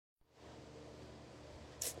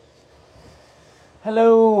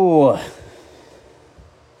Hello.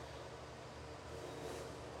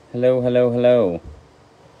 Hello.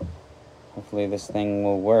 Hopefully this thing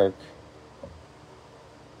will work.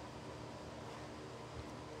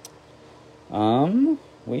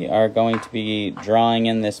 We are going to be drawing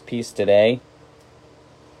in this piece today.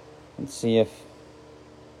 Let's see if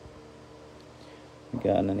we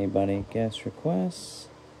got anybody guest requests.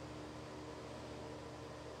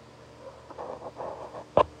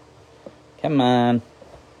 Come on.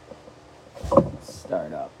 Let's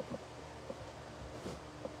start up.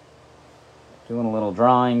 Doing a little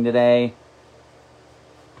drawing today.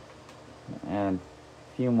 Add a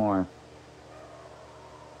few more.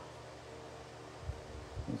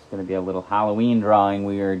 It's going to be a little Halloween drawing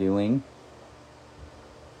we are doing.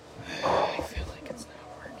 I feel like it's not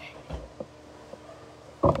working.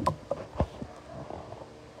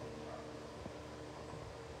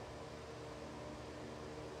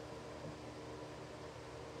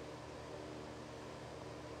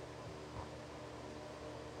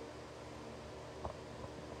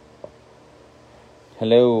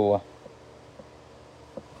 Hello.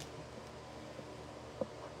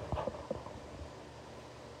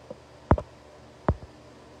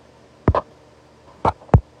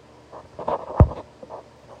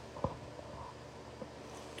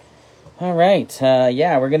 All right,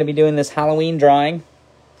 yeah, we're going to be doing this Halloween drawing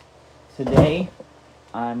today.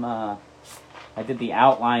 I did the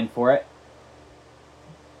outline for it.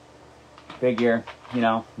 Figure,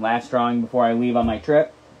 last drawing before I leave on my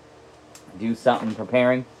trip. Do something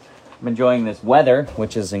preparing. I'm enjoying this weather,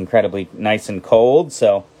 which is incredibly nice and cold,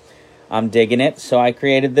 so I'm digging it. So I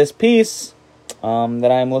created this piece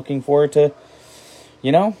that I'm looking forward to,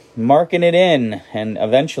 marking it in and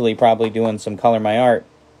eventually probably doing some color my art.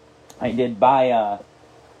 I did buy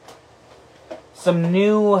some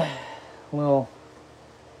new little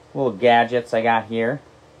gadgets I got here.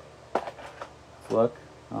 Look,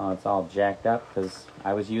 it's all jacked up because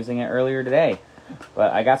I was using it earlier today.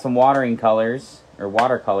 But I got some watercolors that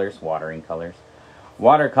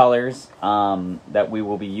we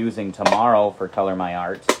will be using tomorrow for Color My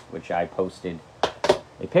Art, which I posted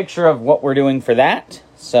a picture of what we're doing for that.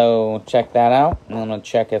 So check that out. And I'm going to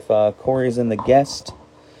check if Kory's in the guest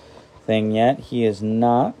thing yet. He is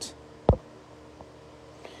not.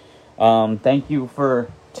 Thank you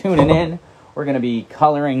for tuning in. We're going to be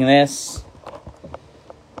coloring this.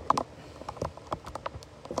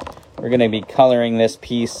 We're going to be coloring this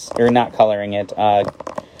piece, or not coloring it,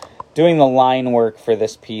 doing the line work for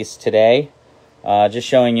this piece today. Just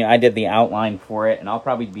showing you, I did the outline for it, and I'll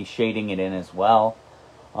probably be shading it in as well.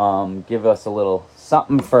 Give us a little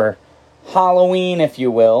something for Halloween, if you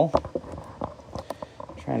will.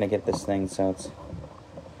 Trying to get this thing so it's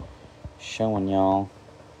showing y'all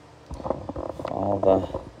all the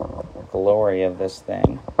glory of this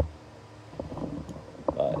thing.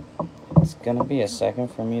 But it's gonna be a second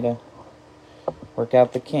for me to work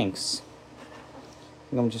out the kinks. I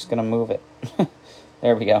think I'm just gonna move it.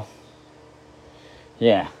 There we go.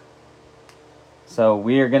 Yeah. So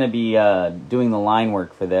we are gonna be doing the line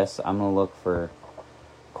work for this. I'm gonna look for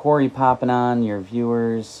Kory popping on, your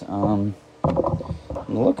viewers. I'm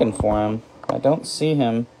looking for him. I don't see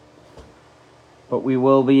him. But we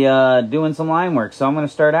will be doing some line work, so I'm going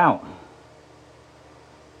to start out.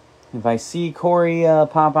 If I see Kory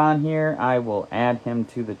pop on here, I will add him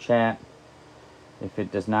to the chat. If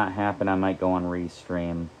it does not happen, I might go on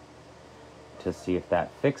restream to see if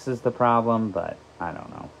that fixes the problem, but I don't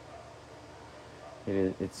know.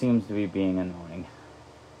 It seems to be being annoying.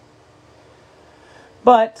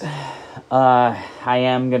 But I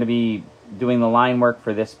am going to be doing the line work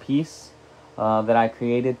for this piece that I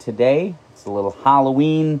created today. It's a little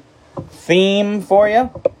Halloween theme for you.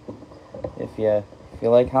 If you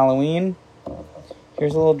like Halloween,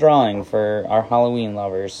 here's a little drawing for our Halloween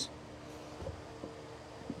lovers.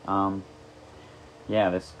 Yeah,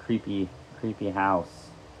 this creepy house.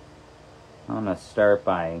 I'm going to start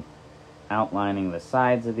by outlining the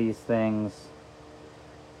sides of these things.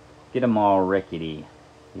 Get them all rickety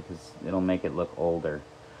because it'll make it look older.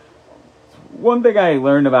 One thing I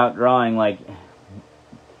learned about drawing, like,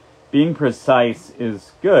 being precise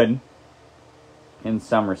is good in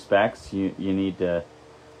some respects. You need to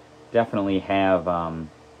definitely have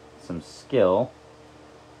some skill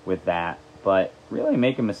with that, but really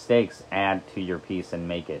making mistakes add to your piece and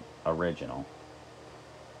make it original.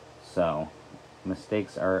 So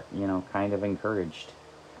mistakes are, kind of encouraged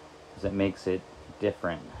because it makes it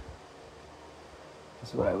different.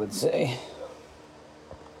 That's what I would say.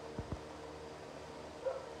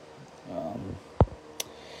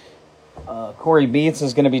 Kory Beats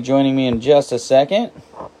is going to be joining me in just a second.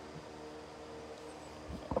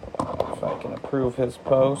 approve his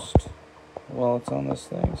post while it's on this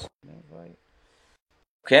thing.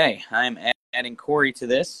 Okay, I'm adding Kory to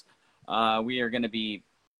this. We are going to be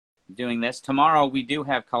doing this. Tomorrow we do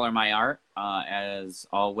have Color My Art. As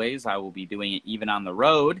always, I will be doing it even on the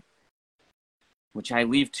road, which I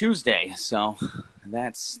leave Tuesday. So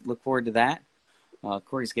look forward to that.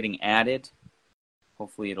 Kory's getting added.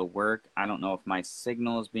 Hopefully it'll work. I don't know if my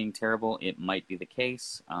signal is being terrible. It might be the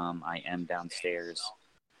case. I am downstairs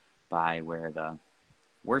by where the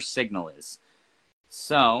worst signal is.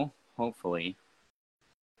 So hopefully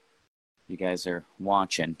you guys are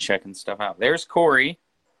watching, checking stuff out. There's Kory.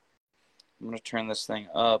 I'm going to turn this thing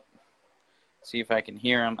up, see if I can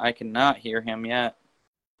hear him. I cannot hear him yet.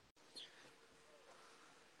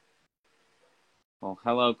 Well,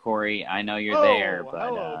 hello, Kory. I know you're there, but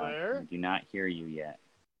I do not hear you yet.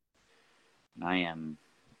 I am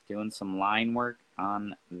doing some line work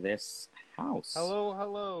on this house.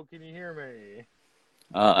 Hello. Can you hear me?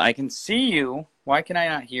 I can see you. Why can I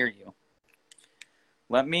not hear you?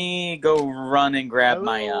 Let me go run and grab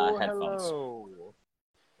my headphones.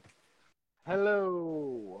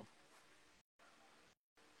 Hello.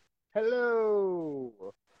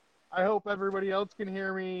 I hope everybody else can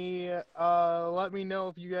hear me. Let me know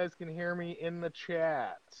if you guys can hear me in the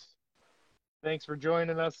chat. Thanks for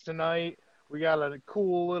joining us tonight. We got a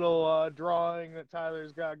cool little drawing that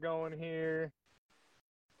Tyler's got going here.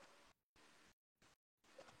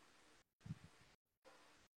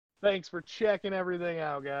 Thanks for checking everything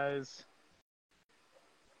out, guys.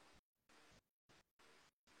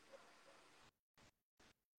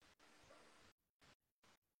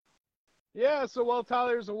 Yeah, so while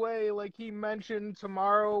Tyler's away, like he mentioned,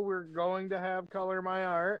 tomorrow we're going to have Color My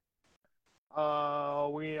Art.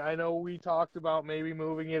 I know we talked about maybe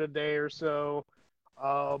moving it a day or so,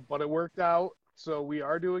 but it worked out. So we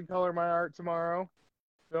are doing Color My Art tomorrow.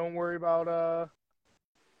 Don't worry about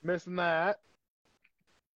missing that.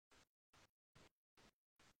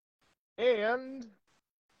 And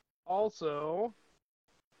also,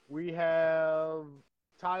 we have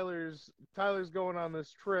Tyler's going on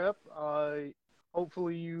this trip.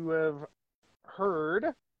 Hopefully you have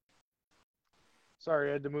heard. Sorry,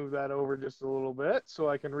 I had to move that over just a little bit so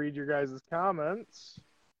I can read your guys' comments.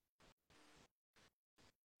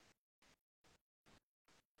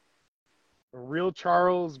 A real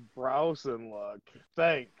Charles Browson look.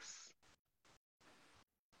 Thanks.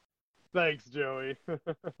 Thanks, Joey.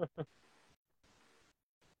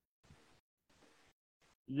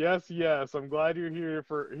 Yes. I'm glad you're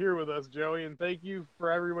here with us, Joey, and thank you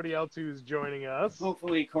for everybody else who's joining us.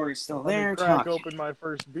 Hopefully Kory's still there. Let me crack open my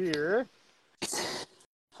first beer.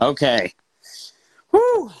 Okay.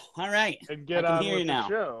 Woo! All right. And get on with the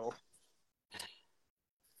show.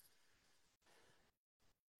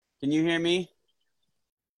 Can you hear me?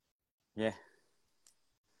 Yeah.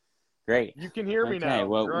 Great. You can hear me now. Okay,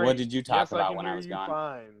 well, Great. what did you talk about when I was gone? Yes,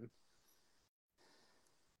 I can hear you fine.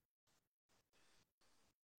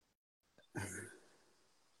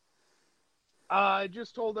 I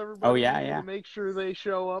just told everybody to make sure they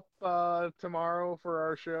show up tomorrow for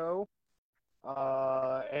our show.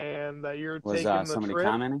 And that you're taking the somebody trip.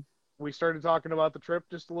 Commenting? We started talking about the trip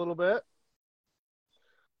just a little bit.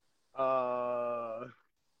 Oh,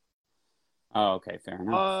 okay, fair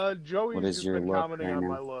enough. Joey's just been commenting on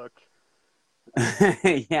my look.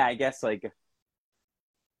 Yeah, I guess like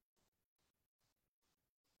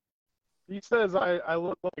he says I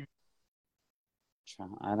look like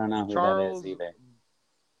I don't know who Charles that is either.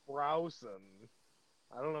 Browson.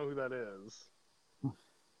 I don't know who that is.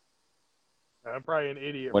 I'm probably an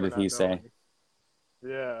idiot. What did he say?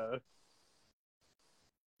 Yeah.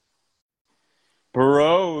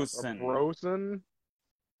 Browson. Browson?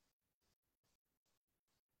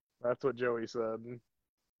 That's what Joey said.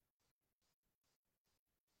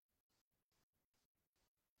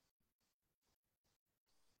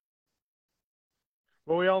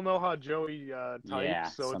 Well, we all know how Joey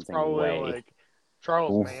types, so it's probably like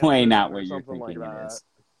Charles Manson way not what or you're something thinking like it that. is.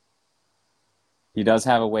 He does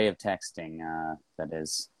have a way of texting that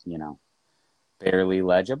is, barely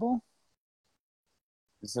legible.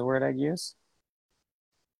 Is the word I'd use.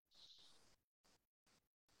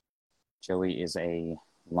 Joey is a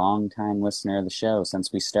long-time listener of the show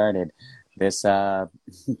since we started this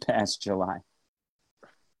past July.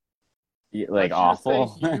 Like,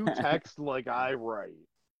 awful. Just say you text like I write.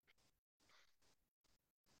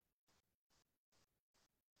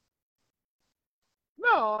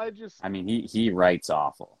 No, I mean, he writes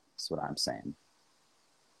awful. That's what I'm saying.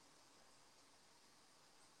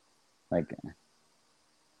 Like,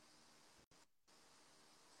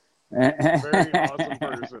 very awesome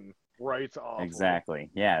person. Writes awful. Exactly.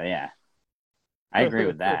 Yeah. I agree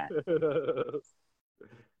with that.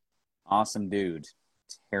 Awesome dude.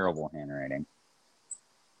 Terrible handwriting.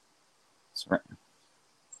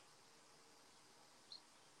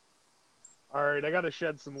 All right, I got to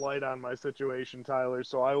shed some light on my situation, Tyler.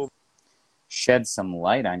 So I will Shed some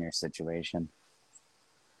light on your situation.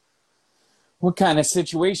 What kind of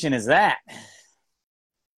situation is that?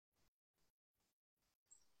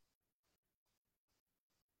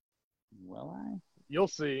 You'll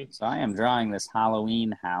see. So I am drawing this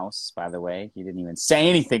Halloween house, by the way. You didn't even say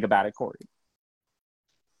anything about it, Kory.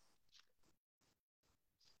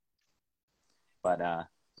 But, well,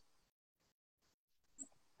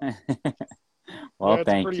 Yeah, it's a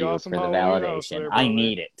thank pretty you awesome for the Halloween house validation. there, I brother.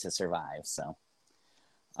 need it to survive, so.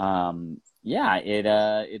 Yeah,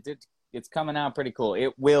 it's coming out pretty cool.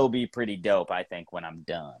 It will be pretty dope, I think, when I'm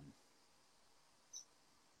done.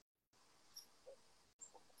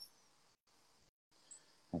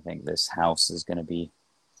 I think this house is going to be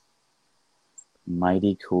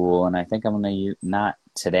mighty cool, and I think I'm going to use, not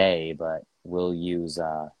today, but we'll use,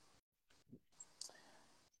 I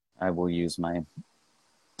will use my,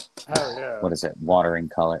 what is it,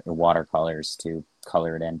 watercolors to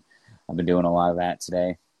color it in. I've been doing a lot of that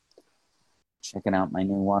today. Checking out my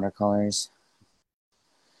new watercolors.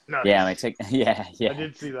 Nice. Yeah, yeah. I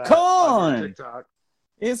did see that Corn! on your TikTok.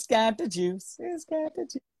 It's got the juice. It's got the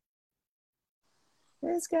juice.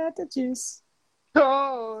 It's got the juice.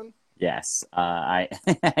 Corn! Yes, I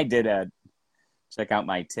I did check out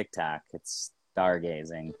my TikTok. It's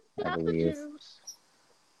stargazing, I believe.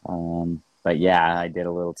 But yeah, I did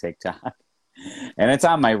a little TikTok, and it's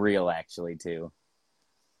on my reel actually too.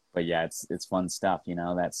 But yeah, it's fun stuff, you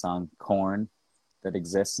know, that song Corn that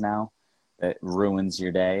exists now that ruins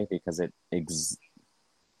your day because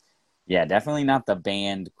yeah, definitely not the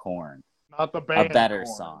band Corn. Not the band. A better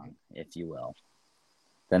Corn. song, if you will,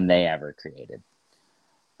 than they ever created.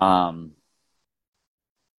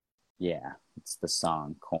 Yeah, it's the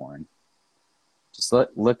song Corn. Just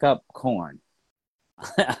look up Corn.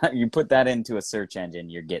 You put that into a search engine,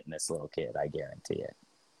 you're getting this little kid, I guarantee it.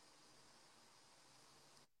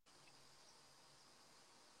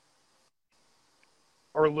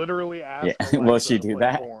 Or literally ask Yeah. Alexa, Will she do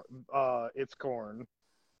that? Corn. It's Corn.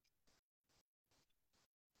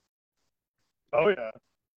 Oh yeah.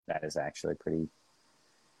 That is actually pretty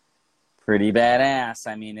badass.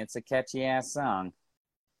 I mean, it's a catchy ass song.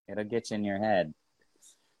 It'll get you in your head.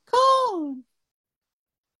 Corn.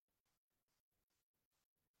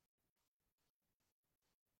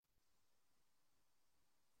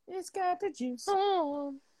 It's got the juice.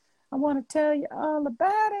 Corn. I want to tell you all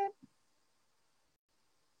about it.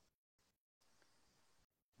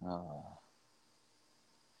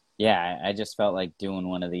 Yeah, I just felt like doing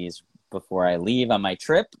one of these before I leave on my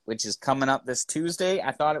trip, which is coming up this Tuesday.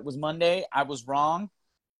 I thought it was Monday. I was wrong.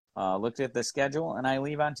 Looked at the schedule, and I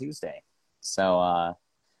leave on Tuesday. So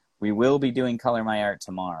we will be doing Color My Art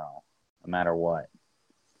tomorrow, no matter what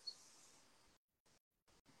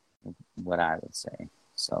I would say.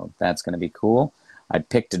 So that's going to be cool. I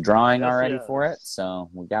picked a drawing already for it, so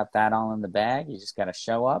we got that all in the bag. You just got to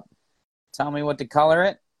show up, tell me what to color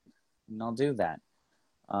it, and I'll do that.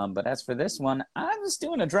 But as for this one, I'm just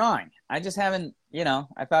doing a drawing. I just haven't, you know,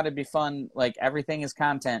 I thought it'd be fun. Like, everything is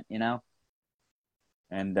content, you know?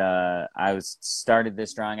 And started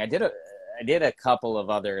this drawing. I did a couple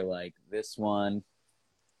of other, like this one.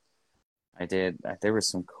 There was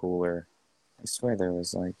some cooler. I swear there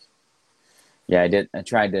was like, yeah, I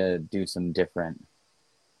tried to do some different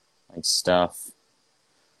like stuff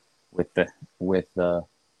with the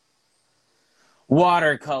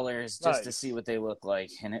watercolors just to see what they look like,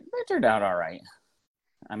 and it turned out all right.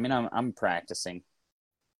 I mean, I'm practicing.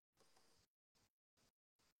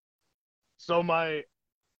 So my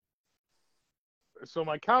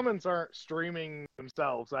comments aren't streaming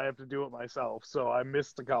themselves. I have to do it myself. So I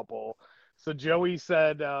missed a couple. So Joey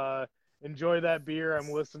said, "Enjoy that beer. I'm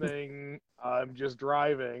listening. I'm just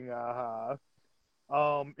driving."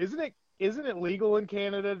 Isn't it legal in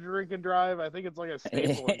Canada to drink and drive? I think it's like a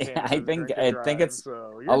staple in Canada. I think it's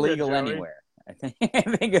illegal anywhere. I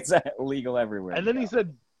think it's illegal everywhere. And then he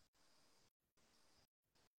said,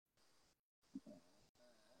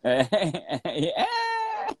 "Yeah."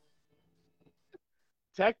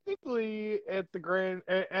 Technically, at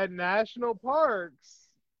national parks,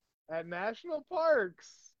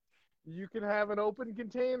 you can have an open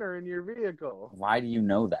container in your vehicle. Why do you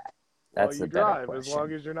know that? That's you drive as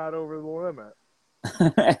long as you're not over the limit.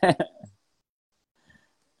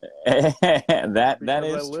 that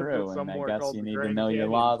is true, and I guess you need to know your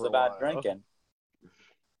laws about drinking.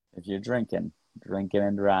 If you're drinking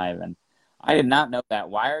and driving. I did not know that.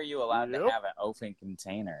 Why are you allowed to Yep. have an open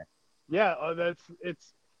container? Yeah,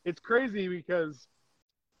 it's crazy because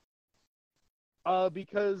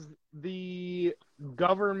the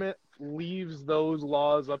government leaves those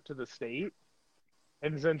laws up to the state.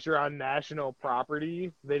 And since you're on national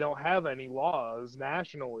property, they don't have any laws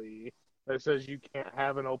nationally that says you can't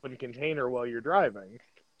have an open container while you're driving.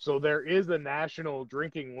 So there is a national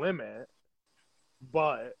drinking limit,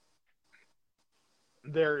 but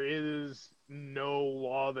there is no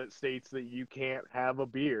law that states that you can't have a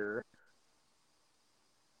beer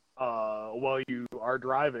while you are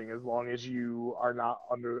driving, as long as you are not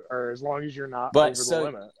under, or as long as you're not But over the so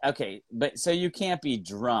limit. okay, but so you can't be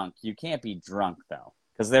drunk. You can't be drunk though,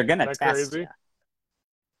 because they're gonna Isn't that test you. crazy?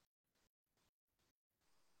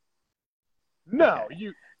 No, Okay,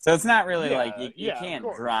 you. so it's not really like Yeah, you yeah, of can't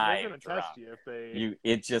course they're drive gonna test drunk. you if they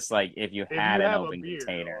It's just like if you if had you an have a open beer.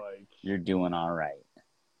 container, Like, you're doing all right.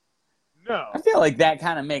 I no, feel like that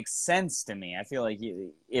kind of makes sense to me. I feel like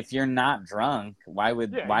if you're not drunk,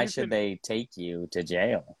 yeah, why you should can. they take you to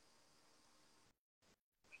jail?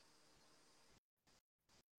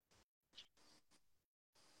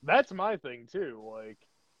 That's my thing too. Like,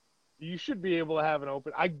 you should be able to have an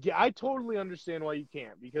open. I totally understand why you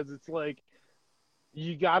can't, because it's like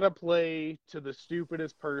you gotta play to the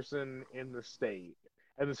stupidest person in the state,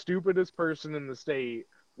 and the stupidest person in the state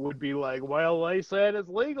would be like, well, they said it's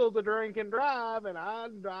legal to drink and drive, and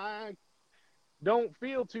I don't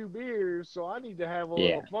feel 2 beers, so I need to have a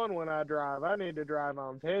Yeah. little fun when I drive. I need to drive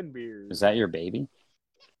on 10 Is beers. that your baby?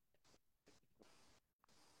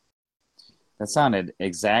 That sounded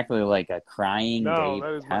exactly like a crying No, baby.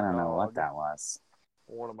 that is I my don't know what dog. that was.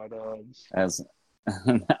 One of my dogs. As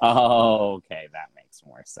oh, okay, that makes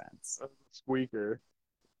more sense. That's a squeaker.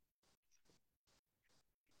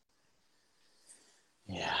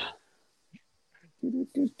 Yeah. Do,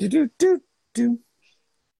 do, do, do, do, do.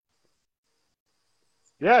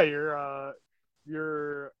 Yeah,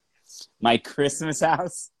 your My Christmas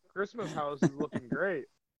house. Christmas house is looking great.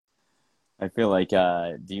 I feel like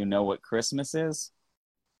do you know what Christmas is?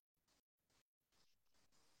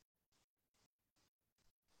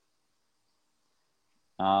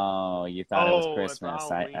 Oh, you thought it was Oh, it's a Christmas.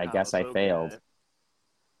 Halloween I guess house. I failed. Okay.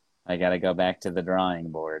 I gotta go back to the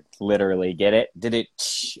drawing board. Literally, get it? Did it?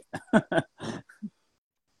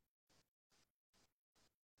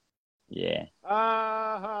 Yeah.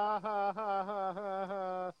 Ah, ha, ha, ha, ha, ha,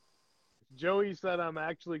 ha. Joey said I'm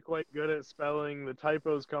actually quite good at spelling. The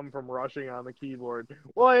typos come from rushing on the keyboard.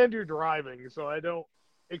 Well, and you're driving, so I don't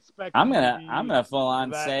expect you to I'm be gonna full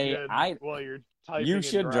on that say good I while you're you typing and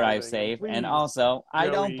should drive driving. And safe, and please, also I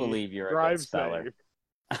don't Joey, believe you're a good drive speller. safe.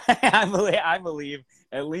 I believe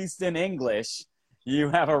at least in English you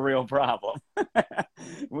have a real problem,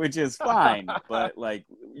 which is fine. But like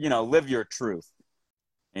live your truth,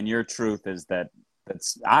 and your truth is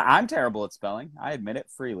I'm terrible at spelling. I admit it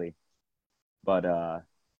freely, but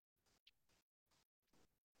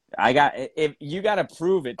if you got to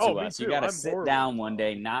prove it Oh, to me us. You too. got to I'm sit horrible down at one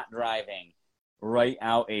day, spelling. not driving, write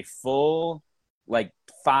out a full like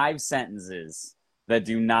 5 sentences that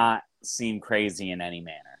do not seem crazy in any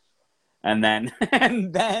manner, and then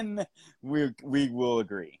and then we will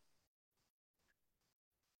agree.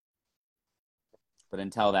 But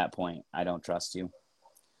until that point, I don't trust you.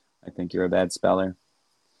 I think you're a bad speller,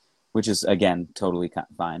 which is again totally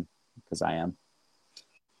fine because I am.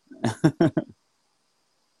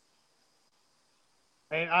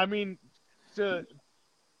 And I mean, to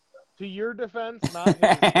to your defense, not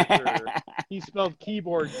his for sure. He spelled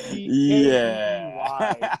keyboard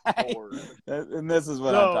Yeah. Keyboard. And this is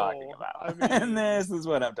what I'm talking So I about. And mean, this is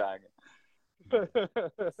what I'm talking about.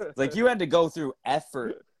 It's like you had to go through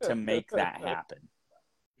effort to make that happen.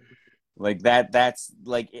 Like that's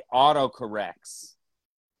like it auto corrects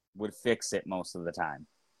would fix it most of the time.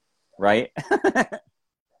 Right?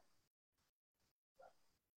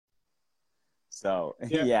 So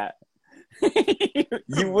yeah, yeah.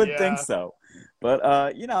 You would think yeah, so.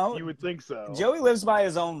 But you would think so. Joey lives by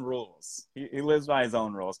his own rules. He lives by his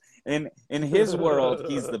own rules. In his world,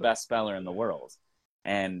 he's the best speller in the world,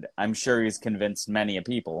 and I'm sure he's convinced many a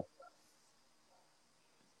people.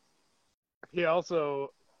 he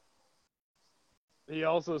also he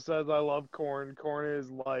also says I love corn. Corn is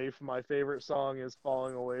life. My favorite song is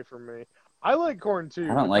Falling Away from Me. I like corn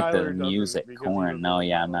I too, don't but like the Tyler doesn't music because he corn. doesn't No, like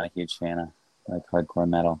yeah, I'm not metal. a huge fan of like hardcore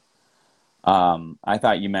metal. I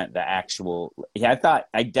thought you meant the actual. Yeah,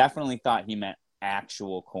 I definitely thought he meant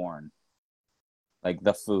actual corn, like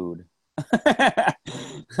the food.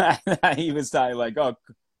 He was talking like, oh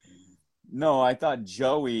no, I thought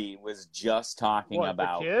Joey was just talking What, the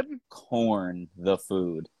about kid? corn, the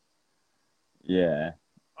food. Yeah.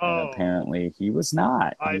 And Oh, apparently he was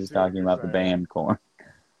not. He I was see what talking you're about the saying. band Korn.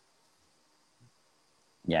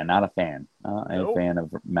 Yeah, not a fan. Not a Nope. fan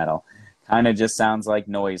of metal. Kind of just sounds like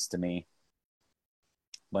noise to me.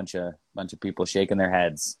 Bunch of people shaking their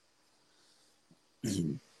heads.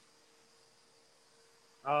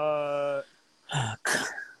 Uh,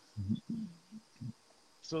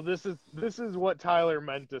 so this is what Tyler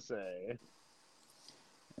meant to say.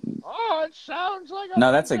 Oh, it sounds like a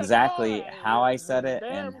No, bunch that's of exactly how I noise. said Them it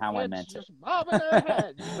and damn how I kids meant it. just bobbing their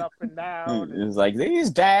heads up and down It was and like these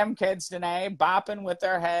damn kids today bopping with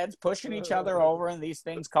their heads, pushing each other over in these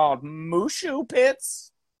things called mushu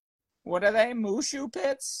pits. What are they? Mushu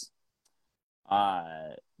pits?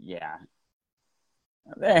 Yeah.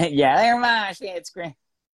 They're mosh pits. they're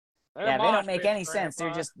Yeah, they don't mosh make pits, any sense. They're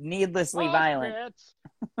Grandpa. just needlessly Mosh violent. pits.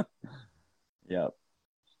 Yep.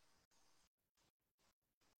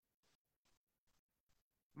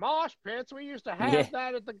 Mosh pits. We used to Yeah. have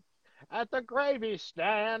that at the gravy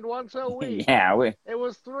stand once a week. Yeah, It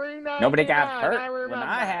was three nobody ninety got nine. hurt I when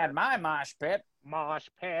I had remember. my mosh pit. Mosh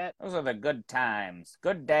pit. Those are the good times,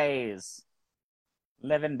 good days.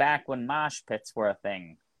 Living back when mosh pits were a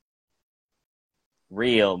thing.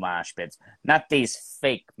 Real mosh pits, not these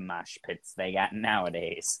fake mosh pits they got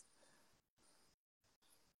nowadays.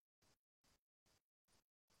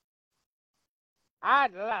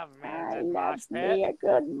 I'd love me a I good mosh love pit. me a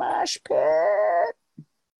good mosh pit.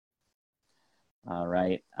 All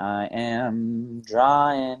right, I am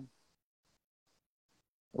drawing.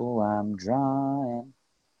 Oh, I'm drawing.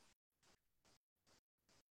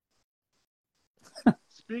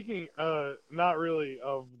 Speaking, not really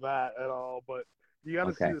of that at all, but you got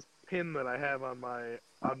to see Okay. this pin that I have on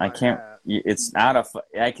I my can't. hat. It's out of.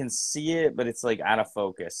 I can see it, but it's like out of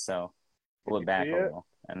focus. So Can pull it you see back a it? little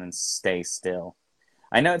and then stay still.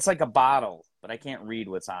 I know it's like a bottle, but I can't read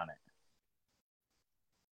what's on it.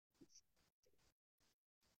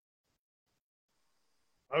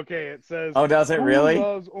 Okay, it says, Oh, does it "Who really?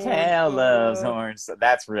 loves orange Cal loves soda?" orange.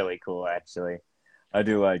 That's really cool, actually. I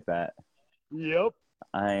do like that. Yep.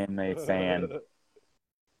 I am a fan.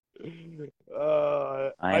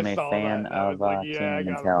 I I am a saw that fan and I was of like, yeah, I Kenan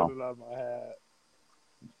and gotta put Kel. it on my hat.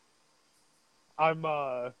 I'm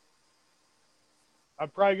I'm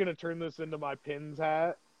probably gonna turn this into my pins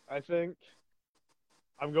hat. I think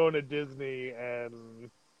I'm going to Disney,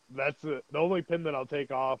 and that's it. The only pin that I'll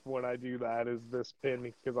take off when I do that is this pin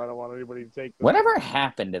because I don't want anybody to take that. Whatever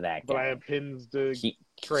happened to that But I guy? have pins to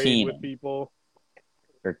trade with Keenan people.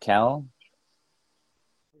 or Kel?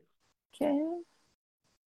 Kel?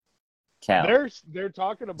 Kel. They're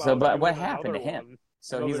talking So, about but what doing happened another to him? one,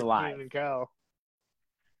 So he's another alive. Keenan and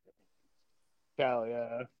Cal,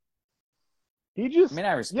 yeah. He I just, mean,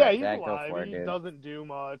 I yeah, respect he's that. Go alive. for it, He dude. doesn't do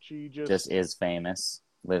much. He Just just is famous,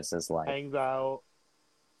 lives his life. hangs out.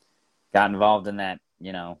 Got involved in that,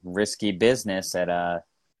 risky business at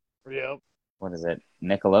Yep. what is it,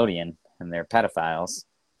 Nickelodeon, and their pedophiles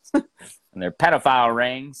and their pedophile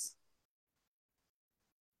rings.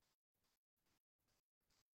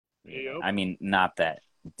 Yeah, Yep. I mean, not that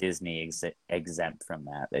Disney exempt from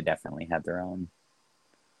that. They definitely have their own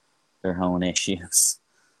issues.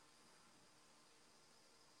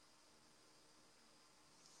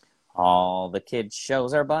 All the kids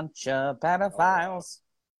shows are a bunch of Oh wow. pedophiles.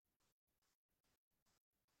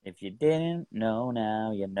 If you didn't know,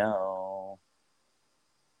 now you know.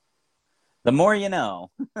 The more you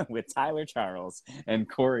know with Tyler Charles and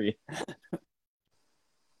Kory.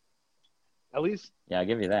 At least Yeah, I'll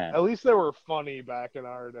give you that. at least they were funny back in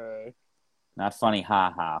our day. Not funny,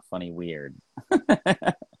 ha ha, funny, weird.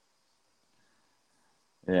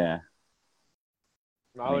 Yeah.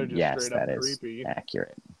 I Now they're mean, just yes, straight up that is creepy.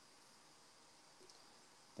 accurate.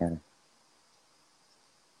 Yeah.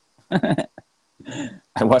 I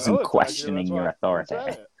I know wasn't it's accurate. questioning That's your why I authority. said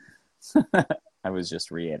it. I was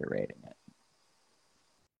just reiterating it.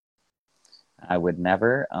 I would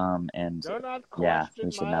never, and Do not yeah, we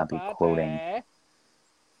question should my not be quoting authority.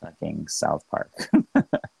 fucking South Park.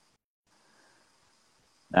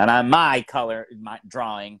 Not on my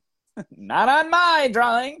drawing. Not on my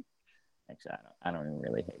drawing. Actually, I don't even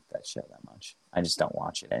really hate that show that much. I just don't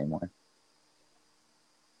watch it anymore.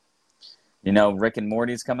 Rick and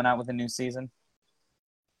Morty's coming out with a new season?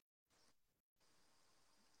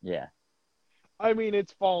 Yeah. I mean,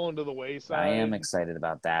 it's fallen to the I am wayside. excited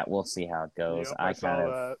about that. We'll see how it goes. Yep, I saw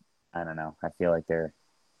that. I don't know. I feel like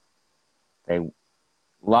they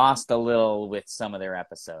lost a little with some of their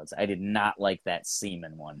episodes. I did not like that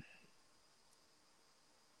semen one.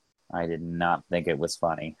 I did not think it was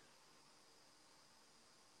funny.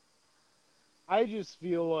 I just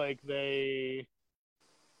feel like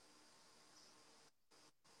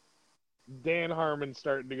Dan Harmon's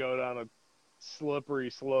starting to go down a slippery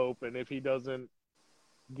slope, and if he doesn't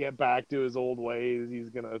get back to his old ways, he's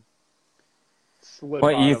gonna slip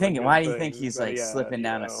What out you of the think? good Why do you think things he's that like he had, slipping you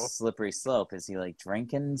down a know. slippery slope? Is he like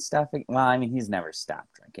drinking stuff? Well, I mean, he's never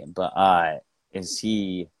stopped drinking, but is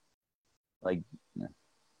he like?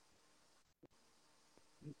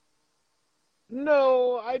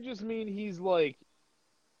 No, I just mean he's like,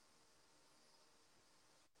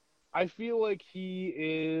 I feel like he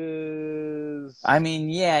I is mean,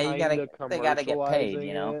 yeah, kind of they gotta get paid,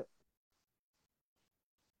 commercializing it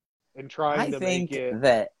and trying I to make think it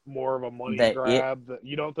that more of a money that it grab.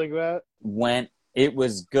 You don't think that? went, it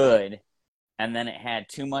was good, and then it had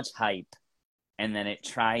too much hype, and then it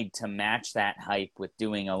tried to match that hype with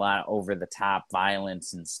doing a lot of over the top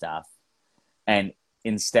violence and stuff. And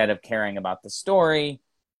instead of caring about the story,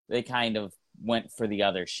 they kind of went for the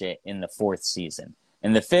other shit in the fourth season.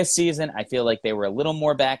 In the fifth season, I feel like they were a little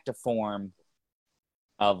more back to form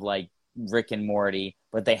of like Rick and Morty,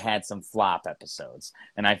 but they had some flop episodes.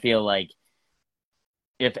 And I feel like,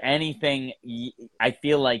 if anything, I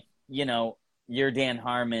feel like, you're Dan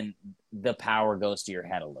Harmon, the power goes to your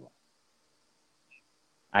head a little.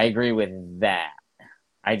 I agree with that.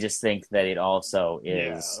 I just think that it also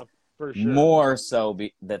Yeah, is for sure. more so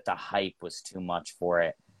that the hype was too much for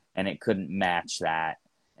it and it couldn't match that,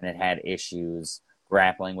 and it had issues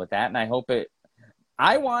grappling with that. And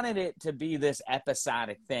I wanted it to be this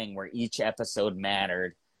episodic thing where each episode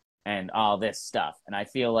mattered and all this stuff. And I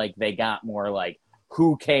feel like they got more like,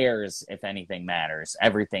 who cares if anything matters?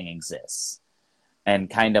 Everything exists. And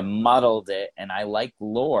kind of muddled it. And I like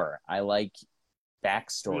lore. I like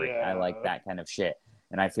backstory. I like Yeah. that kind of shit.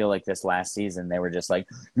 And I feel like this last season they were just like,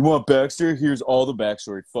 you want backstory? Here's all the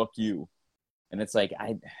backstory. Fuck you. And it's like,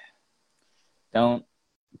 I don't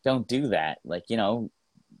do that. Like,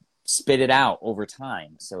 spit it out over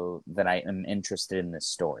time so that I am interested in this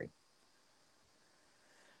story.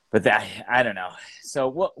 But I don't know.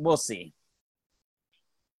 So we'll see.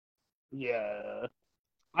 Yeah.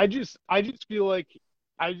 I just feel like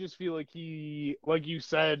he, like you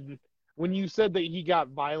said, when you said that he got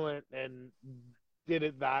violent and did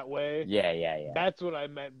it that way, Yeah. that's what I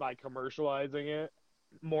meant by commercializing it.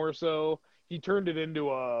 More so, he turned it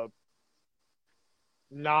into a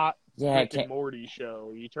not Yeah, it Rick and can't. Morty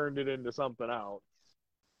show. He turned it into something else.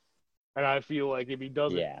 And I feel like if he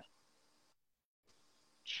doesn't Yeah.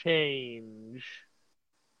 change,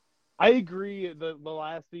 I agree that the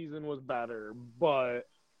last season was better, but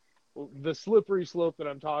the slippery slope that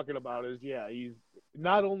I'm talking about is, yeah, he's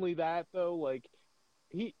not only that though, like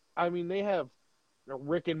I mean, they have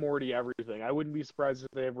Rick and Morty everything. I wouldn't be surprised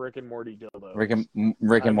if they have Rick and Morty dildos. Rick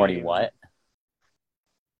I and Morty mean, what?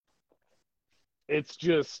 it's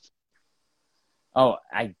just Oh,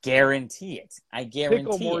 I guarantee it. I Pickle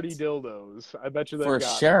guarantee Morty it. dildos. I bet you they've For got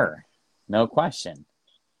them. sure. No question.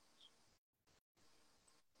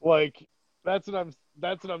 Like that's what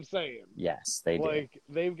I'm saying. Yes, they do. Like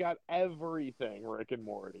they've got everything Rick and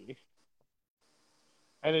Morty.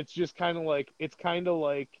 And it's just kind of like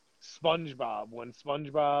SpongeBob when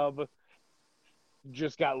SpongeBob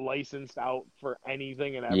just got licensed out for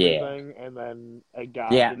anything and Yeah. everything, and then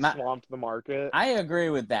Yeah, it swamped the market. I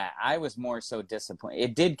agree with that. I was more so disappointed.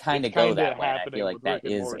 It did kind It's of go kind of that way, and I feel happening like with that Rick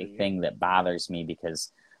and is a Morty. thing that bothers me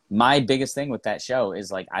because my biggest thing with that show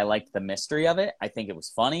is like I liked the mystery of it. I think it was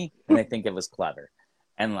funny and I think it was clever.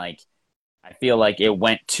 And like I feel like it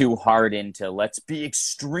went too hard into let's be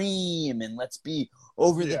extreme and let's be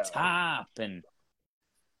over the Yeah. top and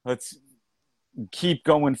let's keep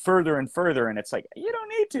going further and further, and it's like you don't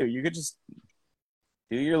need to. You could just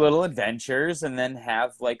do your little adventures and then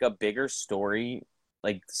have like a bigger story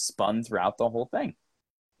like spun throughout the whole thing.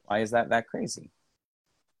 Why is that crazy?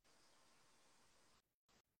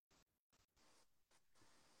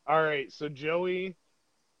 All right, so Joey,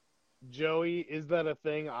 is that a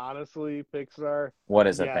thing? Honestly, Pixar. What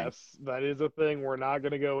is a thing? Yes, that is a thing. We're not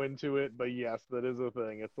going to go into it, but yes, that is a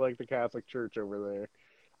thing. It's like the Catholic Church over there.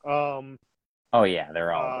 Oh yeah,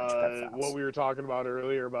 they're all a bunch of What pedophiles. we were talking about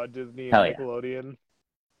earlier about Disney and Hell yeah. Nickelodeon.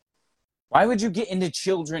 Why would you get into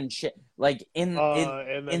children shit like And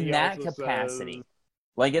then in he that also says, capacity?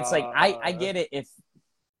 Like it's like I uh, get it if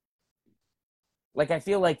like I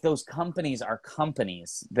feel like those companies are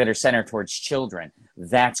companies that are centered towards children.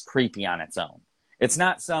 That's creepy on its own. It's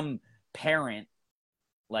not some parent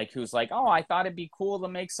like who's like, "Oh, I thought it'd be cool to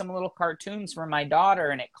make some little cartoons for my daughter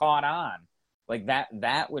and it caught on." Like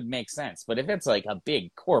that would make sense. But if it's like a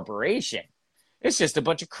big corporation, it's just a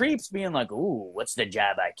bunch of creeps being like, "Ooh, what's the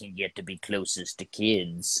job I can get to be closest to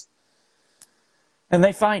kids?" And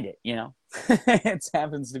they find it, It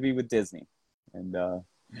happens to be with Disney. And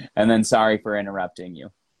And then sorry for interrupting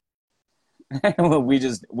you. Well, we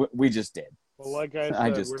just did. Well, like I I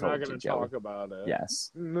said, just we're not told going you, to Joey. talk about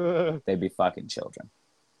Yes, it. they'd be fucking children.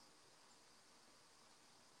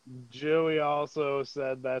 Joey also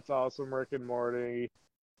said that's awesome, Rick and Morty.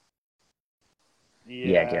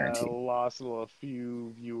 Yeah, Yeah, guaranteed. lost a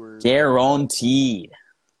few viewers on that. Guaranteed.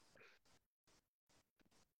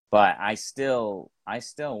 But I still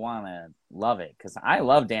want to love it because I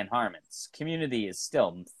love Dan Harmon's. Community is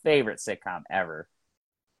still my favorite sitcom ever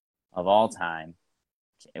of all time.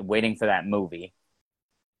 Waiting for that movie.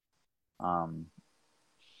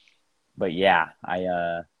 But yeah,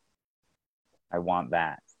 I want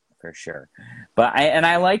that for sure. But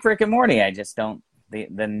I like Rick and Morty. I just don't.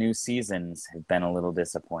 The new seasons have been a little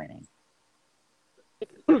disappointing,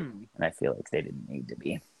 and I feel like they didn't need to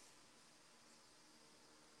be.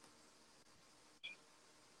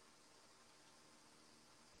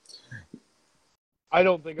 I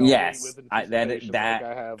don't think I'll wait Yes, with that anticipation like that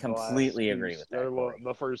I have the last completely few, agree with that, or Kory.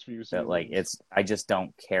 the first few That like seasons. I just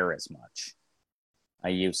don't care as much. I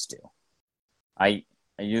used to. I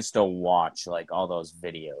used to watch like all those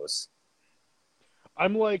videos.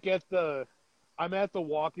 I'm at the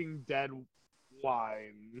Walking Dead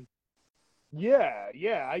line. Yeah,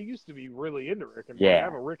 I used to be really into Rick and Morty. I Yeah.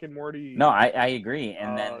 have a Rick and No, Morty I agree.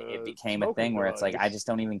 And then it became a smoking thing where it's like I device. just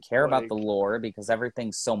don't even care about the Like, lore because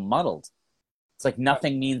everything's so muddled. It's like I,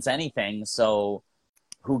 nothing means anything, so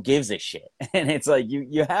who gives a shit? And it's like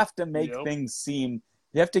you have to make yep. things seem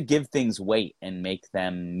you have to give things weight and make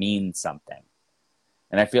them mean something.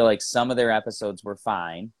 And I feel like some of their episodes were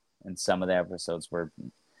fine and some of the episodes were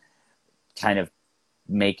kind of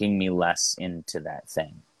making me less into that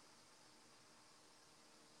thing.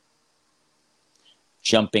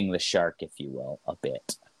 Jumping the shark, if you will, a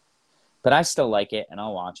bit. But I still like it and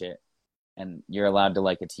I'll watch it. And you're allowed to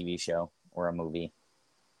like a TV show or a movie,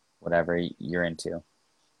 whatever you're into.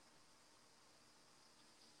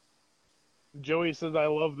 Joey says I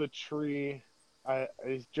love the tree.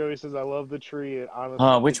 Joey says I love the tree.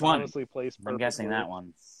 Which It's one? honestly placed I'm guessing perfectly. that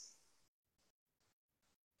one.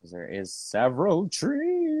 There is several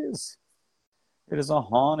trees. It is a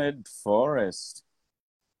haunted forest.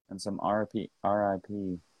 And some RIP.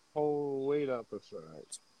 Oh, wait up a sec.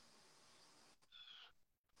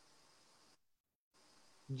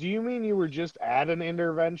 Do you mean you were just at an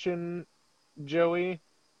intervention, Joey?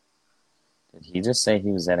 Did he just say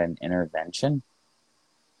he was at an intervention?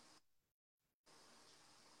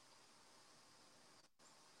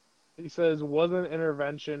 He says was an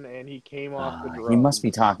intervention and he came off the He must be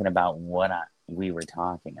drugs. talking about what we were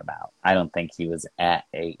talking about. I don't think he was at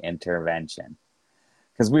a intervention.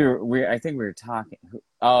 Because I think we were talking.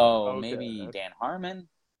 Oh, maybe Okay. Dan Harmon?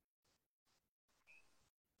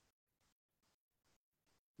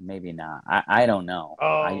 Maybe not. I don't know.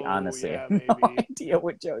 I Oh, honestly yeah, have no maybe. idea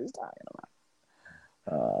what Joey's talking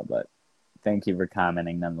about. But thank you for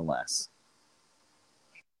commenting nonetheless.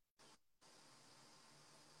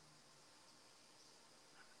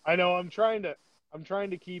 I know I'm trying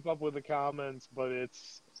to keep up with the comments, but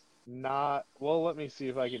it's not. Well, let me see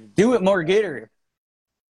if I can Do do it it more gooder. better.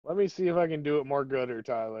 Let me see if I can do it more gooder,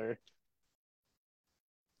 Tyler.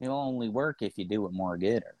 It'll only work if you do it more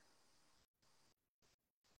gooder.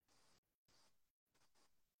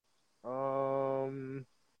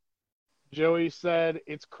 Joey said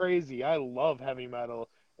it's crazy. I love heavy metal.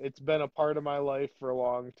 It's been a part of my life for a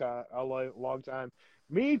long time. Long time.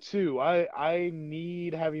 Me too. I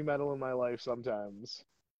need heavy metal in my life sometimes.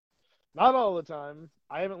 Not all the time.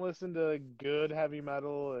 I haven't listened to good heavy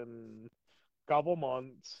metal in a couple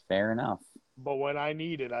months, Fair enough. but when I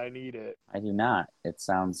need it, I need it. I do not. It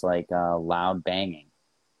sounds like loud banging.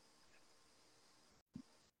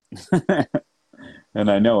 And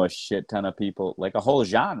I know a shit ton of people, like a whole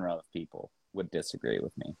genre of people, would disagree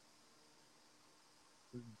with me.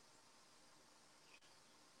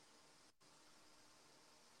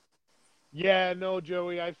 Yeah, no,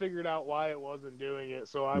 Joey, I figured out why it wasn't doing it,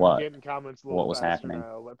 so I'm What? getting comments a little What was faster happening?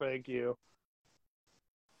 now, but thank you.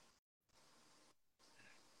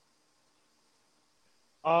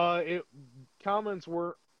 It comments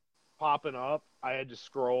weren't popping up. I had to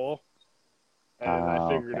scroll, and I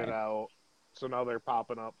figured it Okay. out. So now they're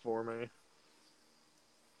popping up for me.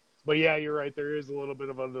 But yeah, you're right. There is a little bit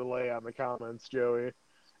of a delay on the comments, Joey.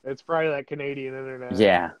 It's probably that Canadian internet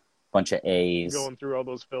Yeah. Bunch of A's going through all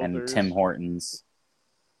those and Tim filters. Hortons.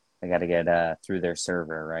 They got to get through their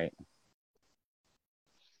server, right?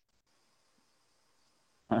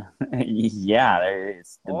 Yeah,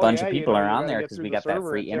 there's a Oh bunch yeah, of people are you on got to there get because through we the got that server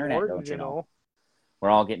free at Tim internet, Hortons, don't you you know? know. We're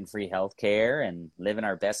all getting free health care and living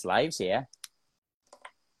our best lives, yeah.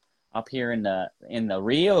 up here in the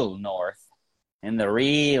real north, in the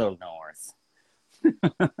real north.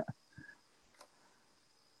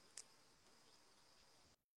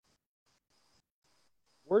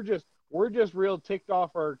 We're just real ticked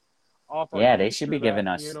off our Yeah, they should Easter be giving that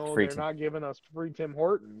us free. they're not giving us free Tim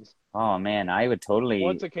Hortons. Oh man, I would totally.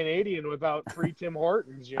 What's a Canadian without free Tim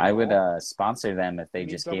Hortons? I would sponsor them if We they need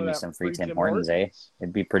just some gave of me that some free free Tim Tim Hortons, eh? Hortons.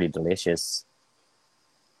 It'd be pretty delicious.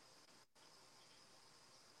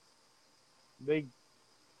 They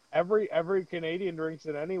every Canadian drinks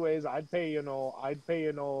it anyways. Upwards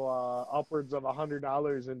of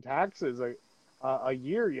 $100 in taxes a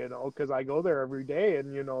year, because I go there every day,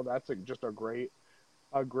 and that's just a great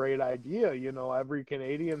idea. Every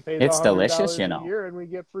Canadian pays It's delicious, $100 a year, and we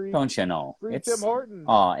get free don't you know? free Tim It's Hortons.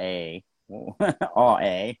 aw a, aw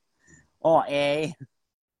a, aw a.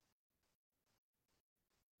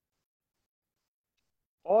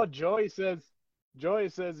 Oh, Joey says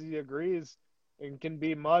he agrees and can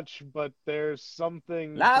be much, but there's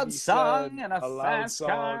something to Loud be said. song and a A loud fast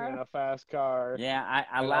song and car. a fast car Yeah, I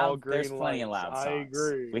and all loud. There's green plenty of lights. loud I songs.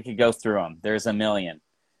 We agree. could go through them. There's a million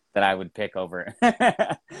that I would pick over.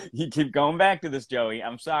 You keep going back to this, Joey.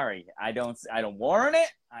 I'm sorry. I don't warrant it.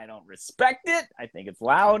 I don't respect it. I think it's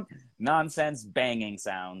loud, nonsense, banging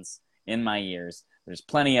sounds in my ears. There's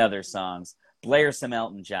plenty other songs. Blare some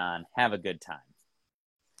Elton John. Have a good time.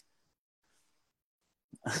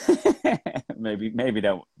 maybe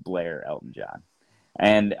don't blare Elton John.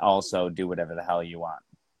 And also do whatever the hell you want.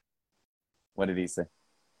 What did he say?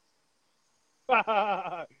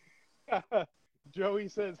 Joey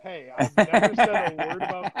says, "Hey, I've never said a word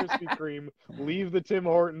about Krispy Kreme. Leave the Tim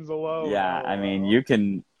Hortons alone." Yeah, I mean, you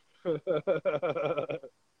can. LOL.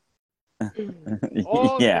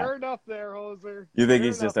 Oh, Yeah. fair enough there, Hoser. You think Fair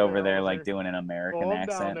he's enough just over there, there like Hoser. doing an American Calm down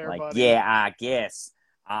accent? there, Like, buddy. yeah, I guess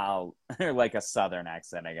I'll. Or like a Southern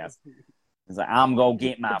accent, I guess. He's like, I'm gonna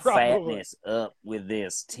get my Probably. fatness up with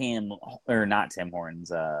this or not Tim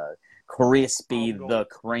Hortons, Crispy I'm going. the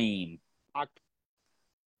Cream. I,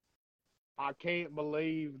 I can't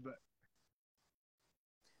believe that.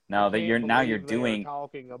 I No, that can't now believe they are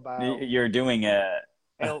talking about you're doing a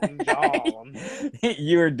Elton John.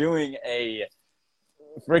 you're doing a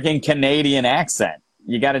freaking Canadian accent.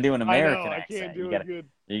 You got to do an I know. American I can't accent. do a good.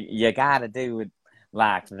 You got to do it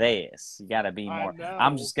like this. You got to be I more.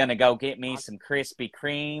 I'm know. just gonna go get me I, some Krispy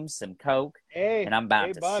Kremes, some Coke, hey, and I'm hey,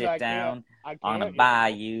 about to bud. sit I can't. down I on a can't.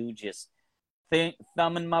 bayou, just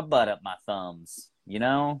thumbing my butt up my thumbs.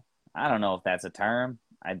 I don't know if that's a term.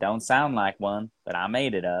 I don't sound like one, but I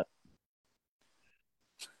made it up.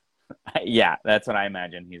 Yeah, that's what I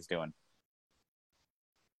imagine he's doing.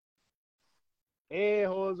 Hey,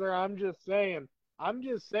 Hoser. I'm just saying. I'm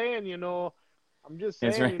just saying. I'm just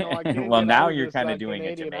It's saying. I can't well, get out now of you're this kind of doing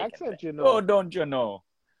a Canadian Jamaican thing. accent. Oh, don't you know?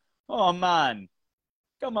 Oh man,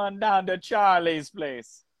 come on down to Charlie's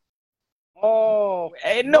place. Oh,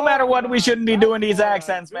 Hey, no matter no, what, we man. shouldn't be That's doing these more like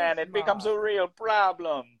accents, this, man. It becomes man. a real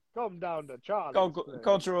problem. Come down to Charlie's place.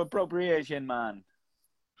 Cultural appropriation, man.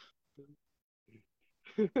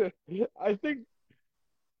 I think.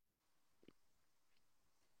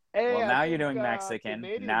 Well, Hey, I now you're think doing Mexican.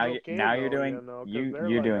 Canadian's okay Now you're though, doing because they're you're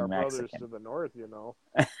like doing our brothers Mexican. to the north.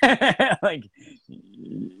 Like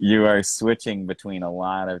you are switching between a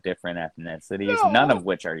lot of different ethnicities, none of No,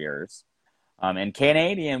 which are yours. And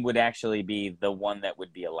Canadian would actually be the one that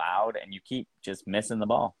would be allowed, and you keep just missing the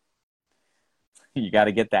ball. You got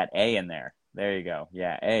to get that A in there. There you go.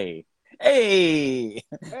 Yeah, A. Hey.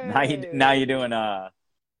 Now you're doing hey,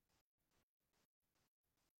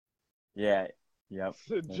 yeah, yep.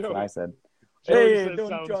 That's what I Joey. said. Joey Hey, says don't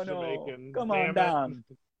sounds you know? Jamaican. Come on Damn it. down.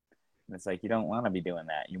 And it's like you don't want to be doing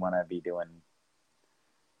that. You want to be doing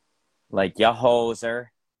like your hoser.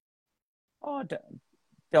 Oh,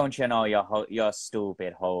 don't you know your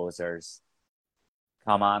stupid hosers?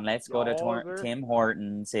 Come on, let's go to Hoser. Tim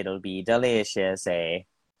Hortons. It'll be delicious, eh?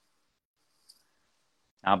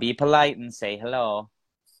 I'll be polite and say hello.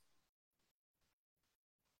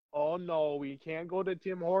 Oh no, we can't go to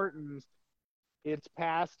Tim Hortons. It's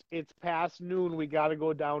past noon. We got to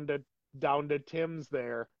go down to Tim's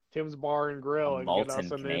there, Tim's Bar and A Grill, and get us molten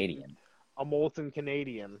Canadian. a molten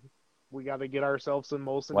Canadian. We got to get ourselves some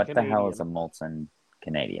molten What the hell is a Canadian. molten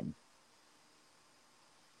Canadian?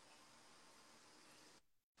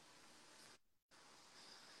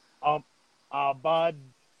 Um, Bud,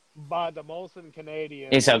 the molten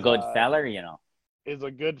Canadian He's a good feller. is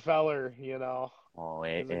a good feller. Oh,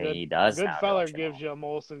 Is he a does good now, feller don't you gives know? you a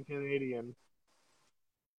molten Canadian.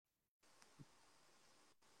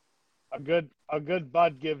 A good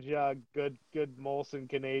bud gives you a good Molson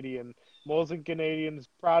Canadian. Molson Canadian's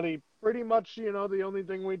probably pretty much, the only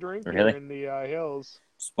thing we drink here Really? in the hills.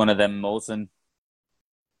 Just one of them Molson.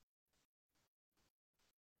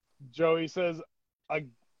 Joey says a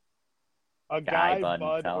Guy, guy, bud,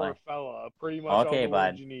 bud, or fella. fella. Pretty much all Okay, the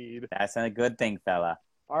words bud. you need. That's a good thing, fella.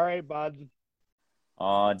 All right, bud.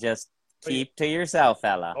 Oh, just Oh, yeah. keep to yourself,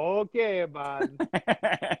 fella. Okay, bud.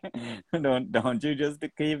 Don't you just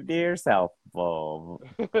keep to yourself, Bob.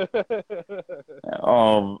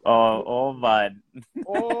 Oh, bud.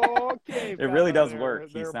 Okay, It really fella, does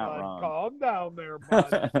work. there, He's not bud. wrong. Calm down there,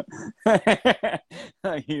 bud.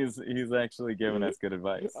 He's actually giving us good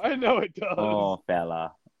advice. I know it does. Oh,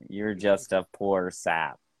 fella, you're just a poor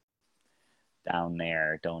sap down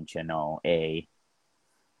there, don't you know, eh?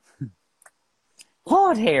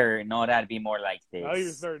 Hot hair. No, that'd be more like Now you're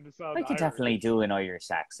this. starting to sound I could definitely Irish. do an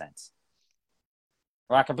Irish accent.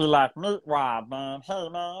 Or I could be like, Meat Rod, man. Hey,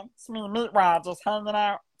 man, it's me, Meat Rod, just hanging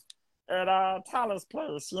out at Tyler's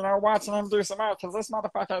place, watching him do some art, because this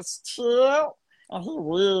motherfucker's chill, and he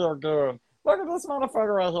real good. Look at this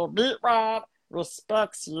motherfucker right here. Meat Rod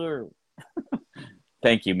respects you.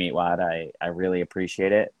 Thank you, Meatwad. I really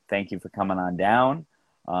appreciate it. Thank you for coming on down.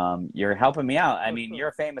 You're helping me out. I mean, you're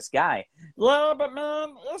a famous guy. Yeah, but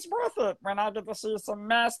man, it's worth it when I get to see some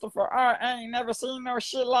masterful art. I ain't never seen no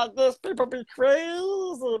shit like this. People be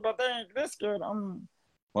crazy, but they ain't this good.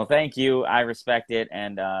 Well, thank you. I respect it,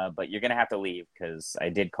 and but you're gonna have to leave because I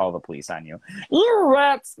did call the police on you. You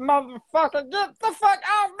rats, motherfucker! Get the fuck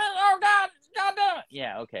off me! Oh God, God damn it!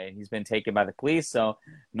 Yeah, okay. He's been taken by the police, so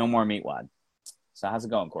no more Meatwad. So how's it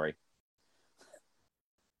going, Kory?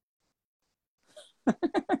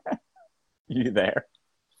 You there?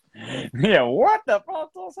 Yeah, what the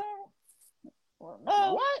fuck is that?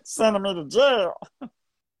 Man, What? sending me to jail.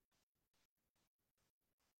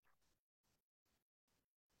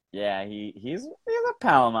 Yeah, he's a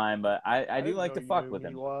pal of mine, but I I do didn't like know to you fuck knew with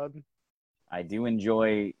him. Meatwad. I do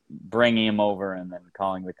enjoy bringing him over and then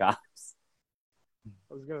calling the cops.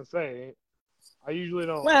 I was gonna say, I usually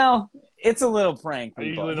don't. Well, it's a little prank, I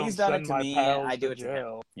people. usually He's don't done it send to my me. pals I to do it to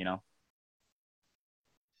him. jail.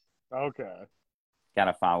 Okay.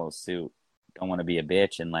 Gotta follow suit. Don't want to be a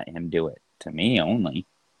bitch and let him do it to me only.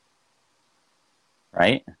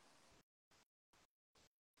 Right?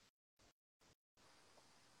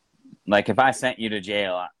 Like if I sent you to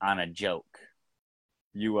jail on a joke,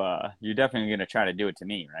 you're definitely gonna try to do it to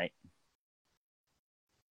me, right?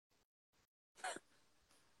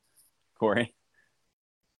 Kory?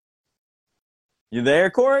 You there,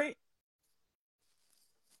 Kory?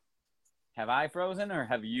 Have I frozen or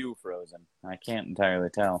have you frozen? I can't entirely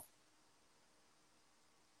tell.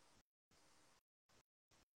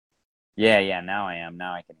 Yeah, now I am.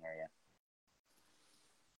 Now I can hear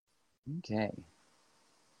you. Okay.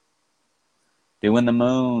 Doing the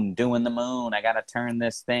moon, doing the moon. I gotta turn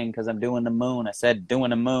this thing because I'm doing the moon. I said doing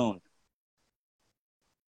the moon.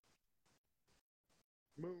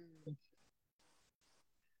 Moon.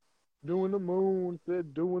 Doing the moon.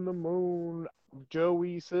 Said doing the moon.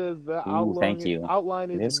 Joey says the Ooh, thank outline you. outline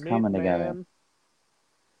It is is mint, coming together. man.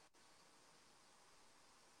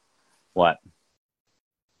 What?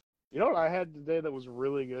 You know what I had today that was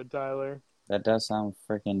really good, Tyler? That does sound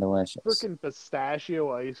freaking delicious. Freaking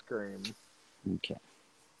pistachio ice cream. Okay.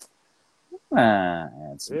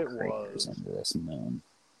 Add some It craters was. into this moon.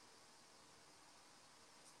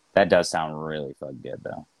 That does sound really fucking good,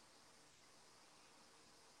 though.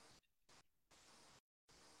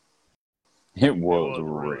 It was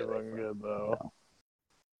Really really fucking good, though. though.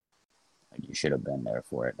 Like you should have been there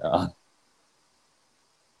for it, though.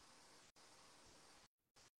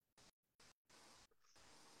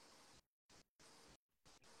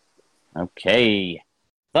 Okay.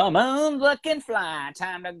 The moon's looking fly.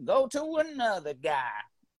 Time to go to another guy.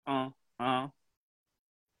 How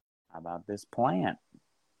about this plant?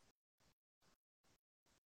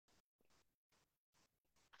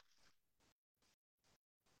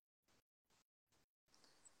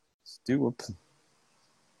 Let's do a.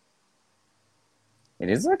 It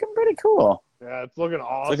is looking pretty cool. Yeah, it's looking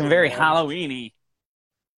awesome. It's looking very man. Halloween-y.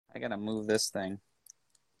 I gotta move this thing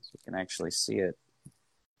so we can actually see it.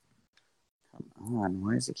 Come on,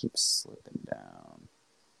 why does it keep slipping down?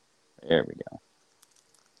 There we go.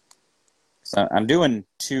 So I'm doing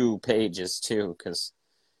 2 pages too, because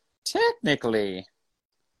technically,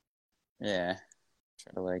 yeah,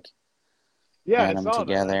 try to like I add them saw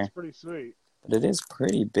together. that. That's pretty sweet. But it is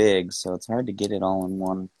pretty big, so it's hard to get it all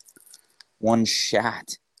in one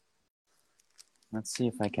shot. Let's see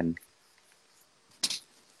if I can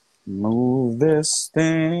move this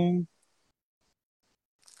thing.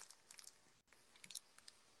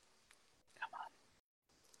 Come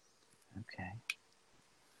on.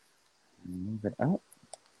 Move it up.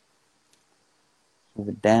 Move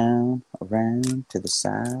it down, around, to the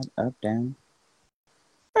side, up, down.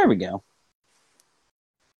 There we go.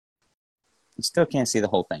 You still can't see the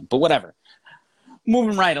whole thing, but whatever.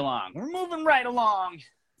 Moving right along. We're moving right along.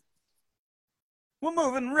 We're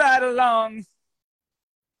moving right along.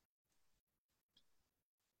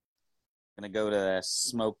 Gonna go to the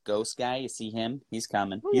smoke ghost guy. You see him? He's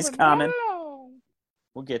coming. He's coming. Right.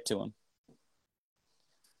 We'll get to him.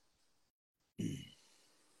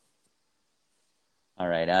 All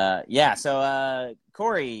right. Yeah. So,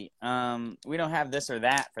 Kory, we don't have this or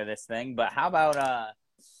that for this thing, but how about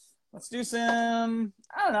let's do some,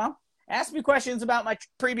 I don't know, ask me questions about my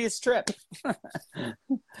previous trip.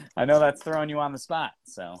 I know that's throwing you on the spot.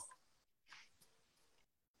 So,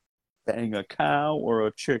 being a cow or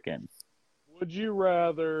a chicken? Would you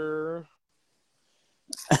rather?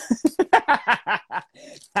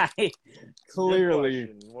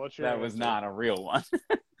 Clearly, What's your that answer? was not a real one.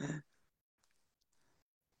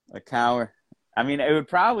 A cow. I mean, it'd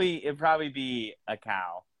probably be a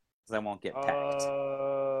cow because I won't get pecked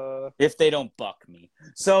if they don't buck me.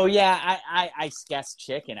 So yeah, I guess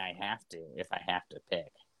chicken. I have to if I have to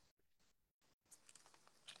pick.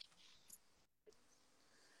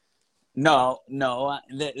 No,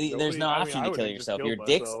 there's no option to kill yourself. Your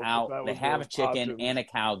dick's out. They have a chicken and a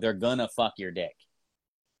cow. They're gonna fuck your dick.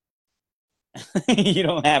 You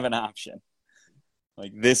don't have an option.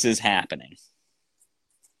 Like, this is happening.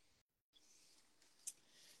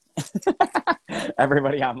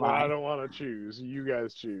 Everybody online. Well, I don't want to choose. You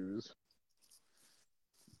guys choose.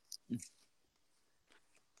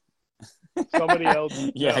 Somebody else.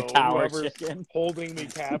 Yeah, no, cow or whoever's chicken. Holding me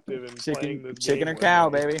captive and playing this chicken game or cow,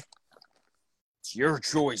 with me. baby. It's your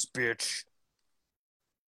choice, bitch.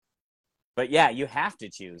 But yeah, you have to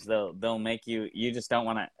choose. They'll make you. You just don't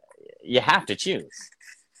want to. You have to choose.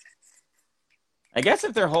 I guess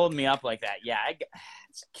if they're holding me up like that, yeah,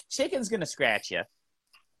 chicken's gonna scratch you,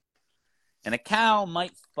 and a cow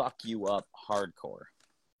might fuck you up hardcore.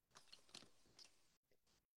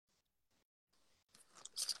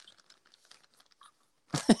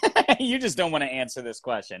 You just don't want to answer this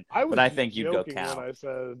question, but I think you'd go cow. When I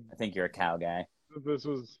said I think you're a cow guy. This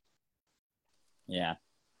was. Yeah.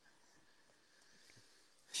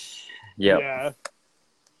 Yep. Yeah.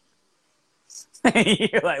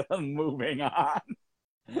 You're like, moving on.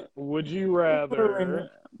 Would you rather?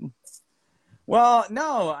 Well,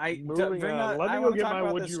 no. Let me go get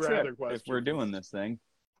my would you rather question. If we're doing this thing.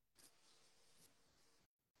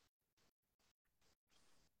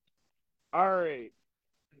 All right.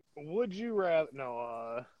 Would you rather?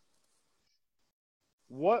 No.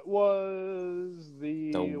 What was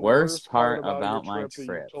the worst part about my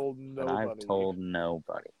trip that I've told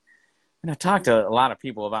nobody? And I talked to a lot of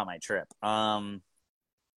people about my trip. I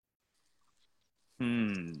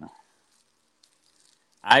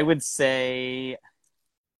would say,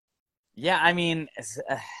 yeah, I mean,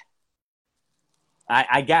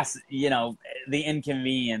 I guess, the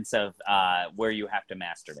inconvenience of where you have to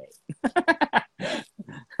masturbate.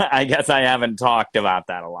 I guess I haven't talked about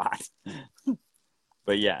that a lot.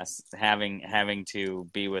 But yes, having to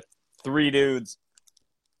be with 3 dudes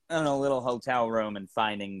in a little hotel room and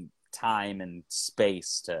finding time and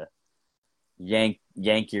space to yank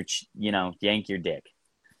your dick.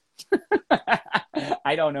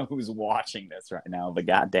 I don't know who's watching this right now, but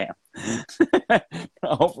goddamn.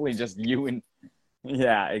 Hopefully just you and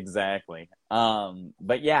yeah, exactly.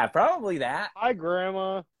 But yeah, probably that. Hi,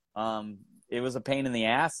 Grandma. It was a pain in the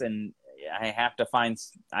ass, and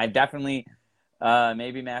I've definitely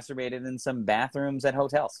maybe masturbated in some bathrooms at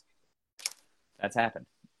hotels. That's happened.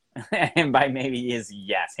 And by maybe is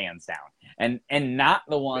yes, hands down. And not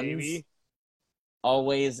the ones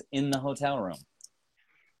always in the hotel room.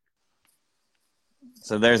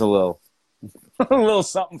 So there's a little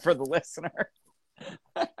something for the listener.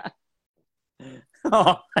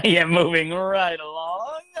 Oh, yeah, moving right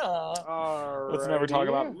along. Let's never talk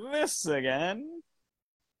about this again.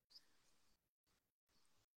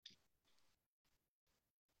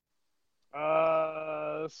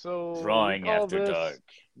 So drawing after dark.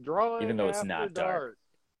 Drawing even though it's not dark.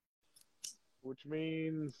 Which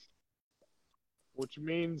means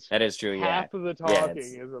that is true. half of the talking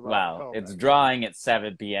is about coming. It's drawing at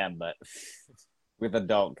 7 p.m. but with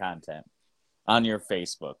adult content on your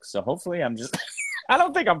Facebook. So hopefully I'm just I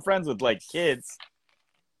don't think I'm friends with like kids.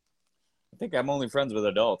 I think I'm only friends with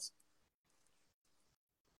adults.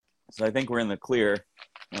 So I think we're in the clear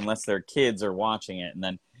unless their kids are watching it, and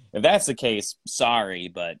then if that's the case, sorry,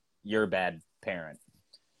 but you're a bad parent.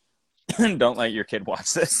 Don't let your kid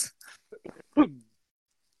watch this.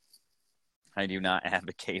 I do not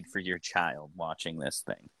advocate for your child watching this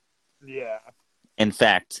thing. Yeah. In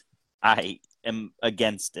fact, I am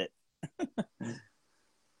against it.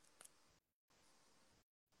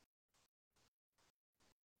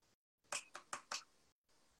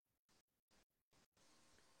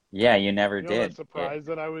 Yeah, you never You know that did. surprise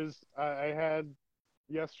that I had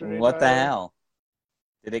yesterday, What the Tyler? hell?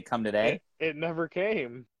 Did it come today? It never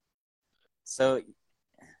came. So,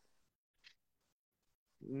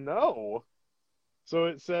 No. So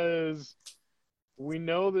it says, "We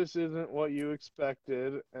know this isn't what you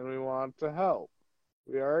expected, and we want to help.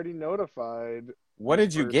 We already notified what this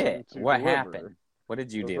did you person get? to What deliver. happened? What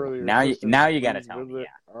did you For do? further Now assistance, you got to please tell me. visit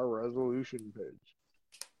our resolution page."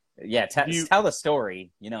 Yeah, Do you? tell the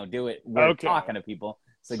story. Do it. We're Okay. talking to people,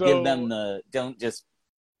 so give them So the. Don't just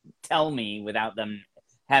tell me without them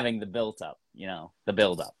having the built up. The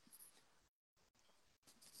build up.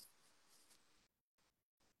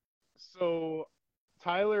 so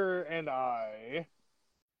Tyler and I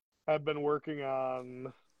have been working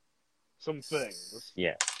on some things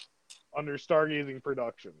Yeah, under Stargazing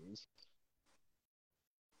Productions.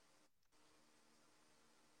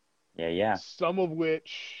 yeah. Some of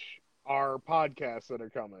which are podcasts that are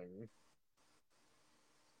coming.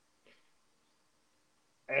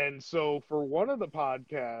 And so for one of the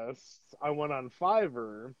podcasts, I went on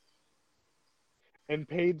Fiverr and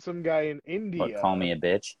paid some guy in What? Call India me a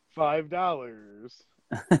bitch. $5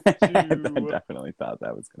 I to definitely thought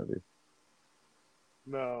that was gonna be.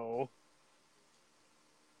 no.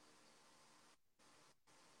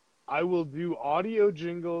 I will do audio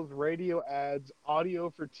jingles, radio ads, audio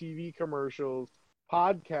for TV commercials,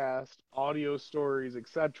 podcast, audio stories,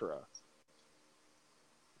 etc.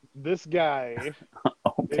 This guy is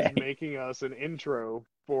Okay. making us an intro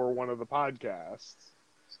for one of the podcasts.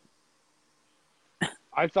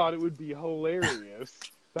 I thought it would be hilarious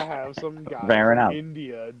to have some guy Fair from enough.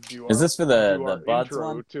 India Is this for do the our buds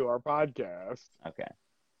intro one? to our podcast. Okay.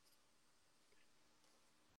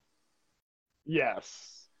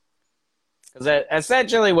 Yes. Because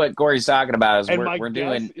essentially what Kory's talking about is And my we're guess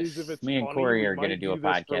doing. is if it's Me and funny, Kory we are going to might do a do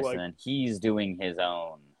this for podcast, like and then he's doing his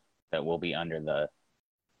own that will be under the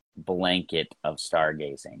blanket of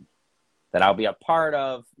stargazing that I'll be a part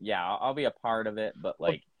of. Yeah, I'll be a part of it, but but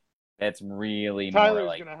like it's really more Tyler's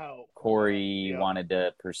like gonna help. But Kory yep. wanted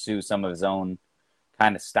to pursue some of his own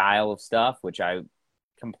kind of style of stuff, which I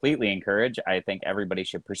completely encourage. I think everybody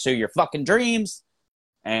should pursue your fucking dreams,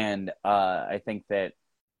 and I think that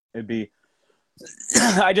it'd be.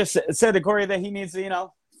 I just said to Kory that he needs to,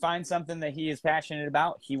 find something that he is passionate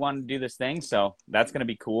about. He wanted to do this thing, so that's going to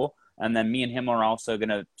be cool. And then me and him are also going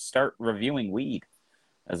to start reviewing weed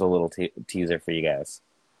as a little teaser for you guys.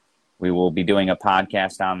 We will be doing a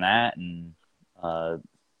podcast on that, and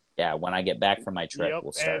yeah, when I get back from my trip, Yep.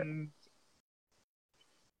 we'll start. And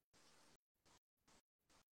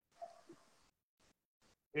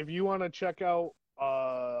if you want to check out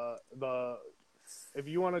if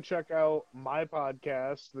you want to check out my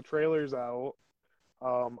podcast, the trailer's out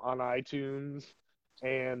on iTunes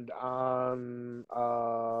and on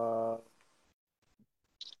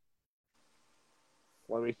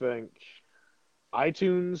let me think,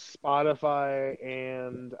 iTunes, Spotify,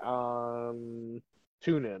 and on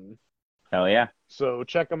TuneIn. Hell yeah. So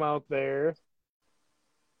check them out there.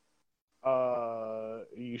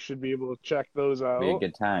 You should be able to check those It'll be a out.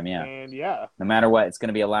 good time, yeah. And yeah, No matter what, it's going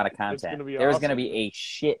to be a lot of it's content. gonna be There's going to awesome. be a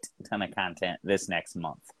shit ton of content this next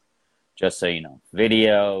month. Just so you know.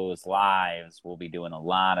 Videos, lives, we'll be doing a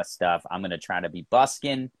lot of stuff. I'm going to try to be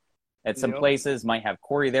busking at some Yep. places. Might have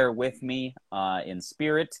Kory there with me in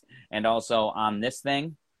spirit and also on this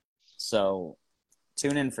thing. So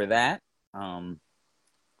tune in for that. You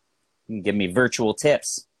can give me virtual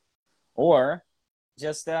tips. Or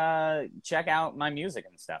just check out my music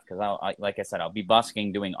and stuff because like I said, I'll be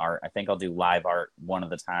busking doing art. I think I'll do live art one of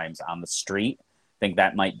the times on the street. I think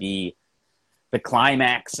that might be the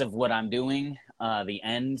climax of what I'm doing. The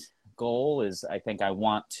end goal is I think I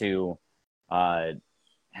want to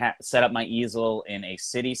set up my easel in a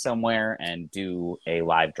city somewhere and do a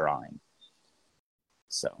live drawing.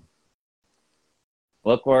 So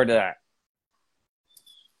look forward to that.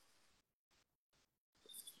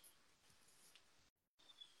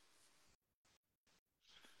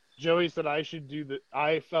 Joey said I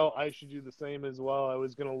felt I should do the same as well. I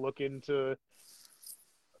was gonna look into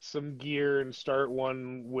some gear and start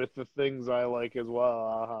one with the things I like as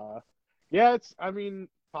well. Yeah, I mean,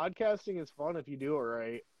 podcasting is fun if you do it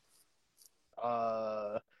right.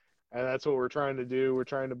 And that's what we're trying to do. We're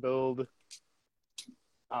trying to build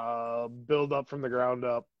up from the ground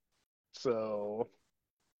up. So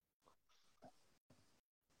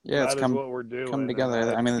Yeah, it's that is come what we're come doing, and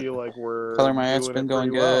together. I I mean, feel like we're Color My Art's doing been it pretty going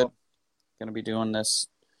good. well. Gonna be doing this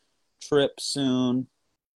trip soon.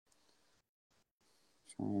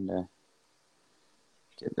 Trying to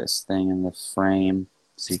get this thing in the frame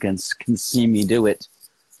so you can see me do it.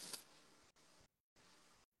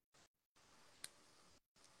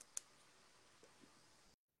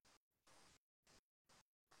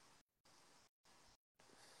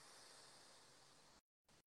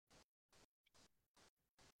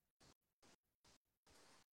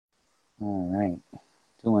 All right,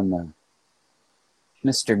 doing the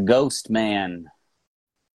Mr. Ghost Man.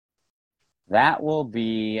 That will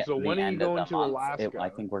be So the when are you end of going the to month. I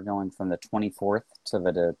Alaska? think we're going from the 24th to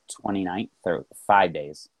the 29th, or 5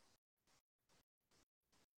 days.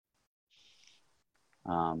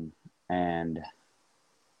 And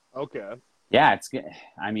Okay. yeah, it's good.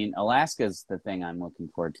 I mean, Alaska's the thing I'm looking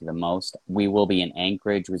forward to the most. We will be in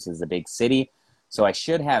Anchorage, which is a big city, so I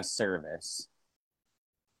should have service.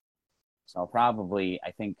 So I'll probably,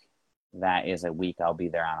 I think that is a week I'll be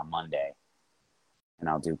there on a Monday, and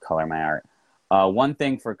I'll do Color My Art. One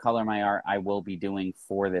thing for Color My Art I will be doing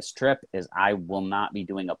for this trip is I will not be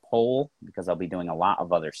doing a poll because I'll be doing a lot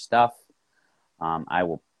of other stuff. I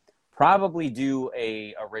will probably do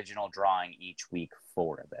a original drawing each week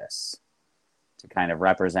for this to kind of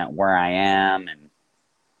represent where I am and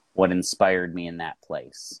what inspired me in that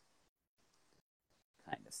place,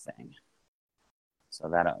 kind of thing. So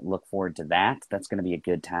look forward to that. That's going to be a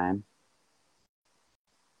good time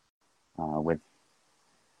with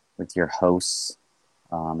your hosts,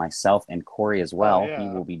 myself and Kory as Oh well. He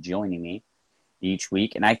yeah. will be joining me each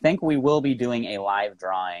week, and I think we will be doing a live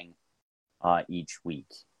drawing each week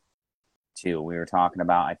too. We were talking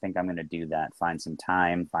about. I think I'm going to do that. Find some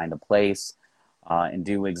time, find a place, and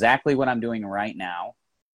do exactly what I'm doing right now.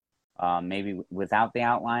 Maybe without the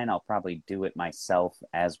outline, I'll probably do it myself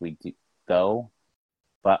as we go.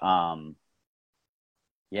 But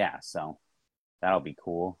yeah, so that'll be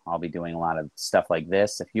cool. I'll be doing a lot of stuff like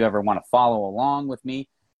this. If you ever want to follow along with me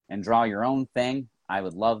and draw your own thing, I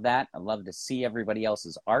would love that. I'd love to see everybody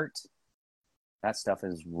else's art. That stuff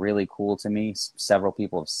is really cool to me. Several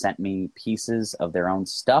people have sent me pieces of their own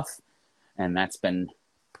stuff, and that's been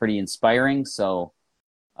pretty inspiring. So,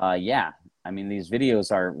 yeah, I mean, these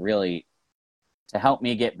videos are really to help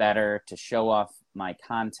me get better, to show off my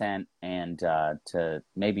content, and to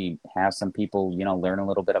maybe have some people, learn a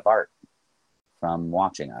little bit of art from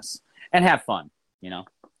watching us and have fun,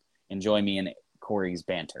 enjoy me and Kory's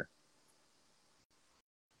banter.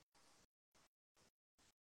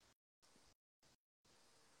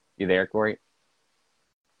 You there, Kory?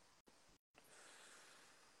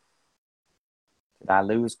 Did I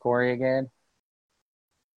lose Kory again?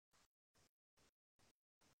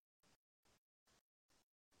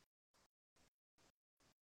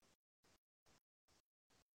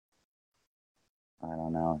 I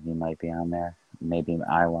don't know. He might be on there. Maybe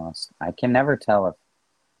I lost. I can never tell if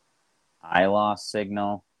I lost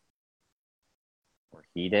signal or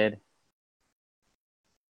he did.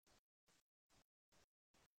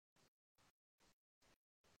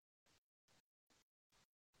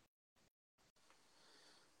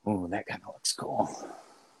 Ooh, that kind of looks cool.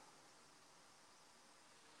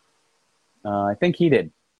 I think he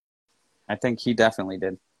did. I think he definitely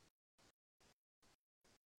did.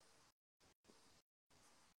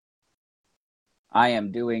 I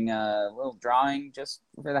am doing a little drawing just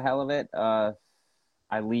for the hell of it.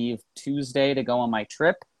 I leave Tuesday to go on my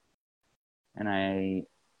trip, and I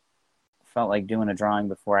felt like doing a drawing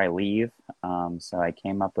before I leave. So I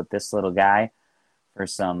came up with this little guy for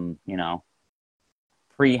some,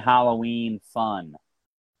 pre-Halloween fun.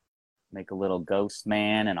 Make a little ghost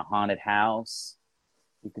man in a haunted house.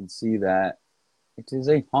 You can see that it is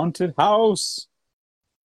a haunted house.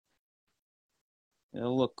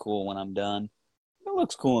 It'll look cool when I'm done. It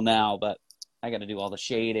looks cool now, but I got to do all the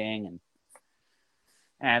shading and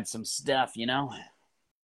add some stuff. These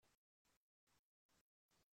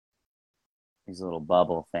little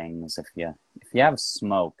bubble things. If you have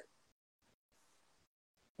smoke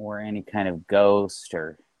or any kind of ghost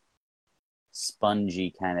or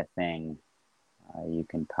spongy kind of thing, you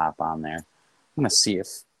can pop on there. I'm gonna see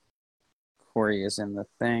if Kory is in the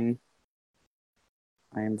thing.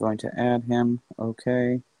 I am going to add him.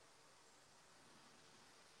 Okay.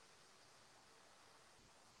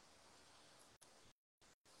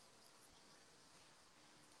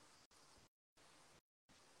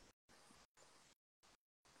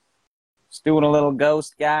 Just doing a little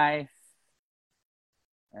ghost guy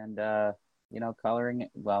and coloring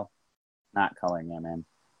it. Well, not coloring him in.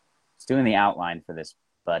 Just doing the outline for this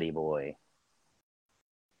buddy boy.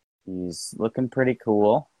 He's looking pretty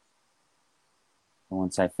cool. So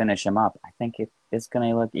once I finish them up, I think it's going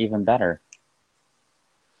to look even better.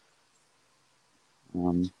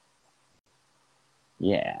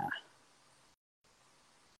 Yeah.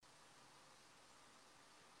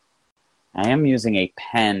 I am using a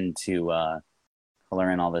pen to color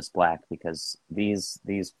in all this black because these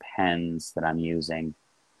pens that I'm using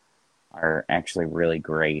are actually really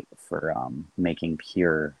great for making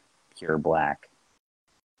pure black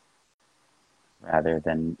rather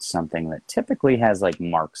than something that typically has like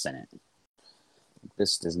marks in it.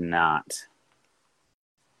 This does not.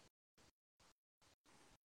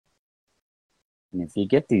 And if you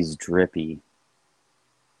get these drips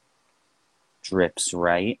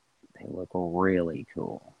right, they look really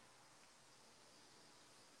cool.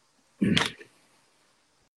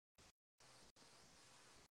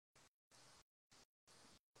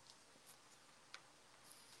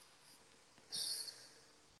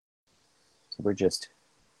 So we're just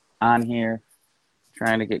on here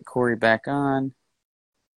trying to get Kory back on.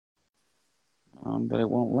 But it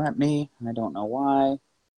won't let me. I don't know why.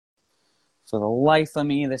 For the life of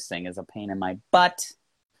me, this thing is a pain in my butt.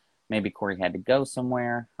 Maybe Kory had to go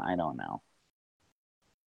somewhere. I don't know.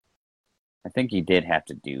 I think he did have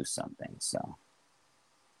to do something, so.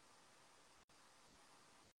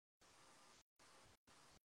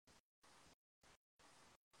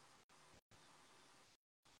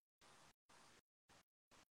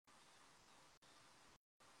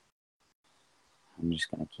 I'm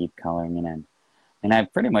just going to keep coloring it in. And I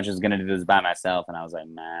pretty much was going to do this by myself, and I was like,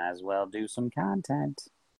 might as well do some content.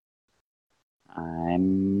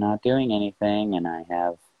 I'm not doing anything, and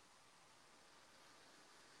I've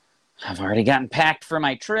already gotten packed for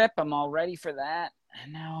my trip. I'm all ready for that.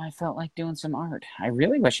 And now I felt like doing some art. I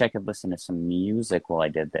really wish I could listen to some music while I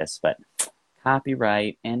did this, but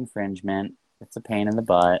copyright, infringement, it's a pain in the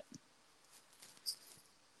butt.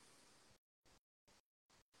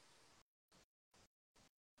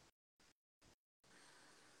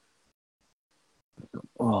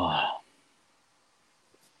 Oh.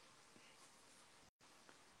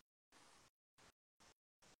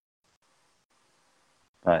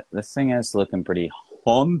 But this thing is looking pretty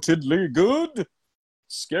hauntedly good.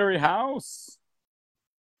 Scary house.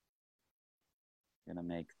 Gonna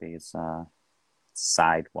make these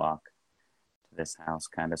sidewalk to this house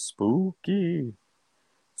kind of spooky.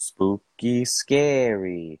 Spooky,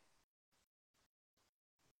 scary.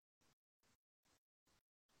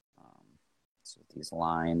 So with these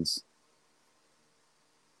lines,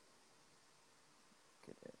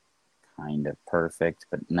 get it kind of perfect,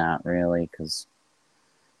 but not really, because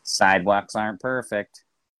sidewalks aren't perfect.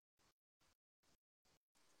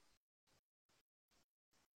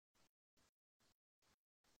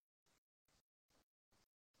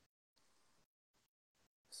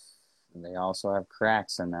 And they also have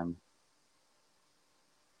cracks in them.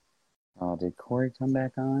 Oh, did Kory come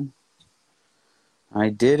back on? I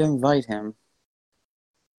did invite him.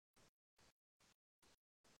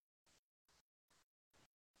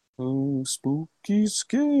 Oh, spooky,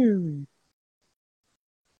 scary.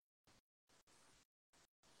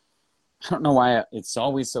 I don't know why it's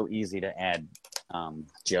always so easy to add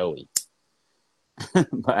Joey.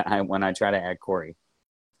 But when I try to add Kory.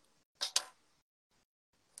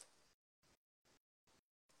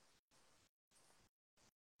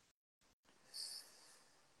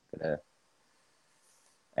 Gonna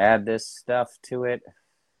add this stuff to it.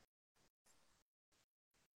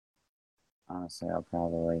 Honestly, I'll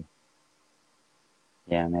probably,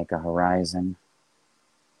 make a horizon.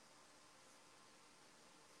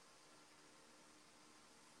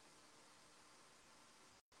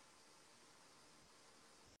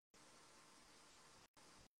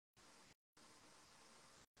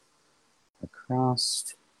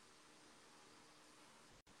 Across.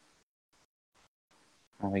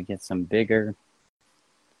 Probably get some bigger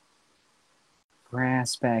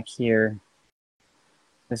grass back here.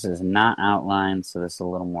 This is not outlined, so this is a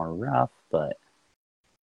little more rough, but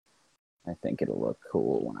I think it'll look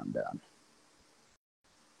cool when I'm done.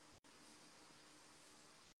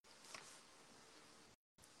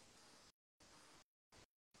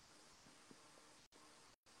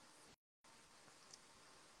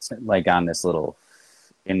 It's like on this little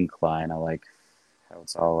incline, I like how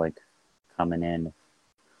it's all like coming in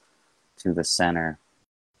to the center.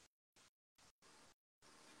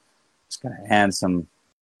 Just gonna add some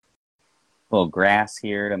little grass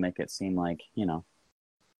here to make it seem like,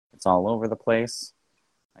 it's all over the place.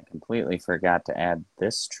 I completely forgot to add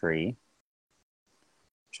this tree,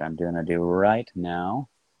 which I'm gonna do right now.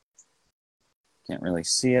 Can't really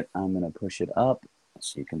see it. I'm gonna push it up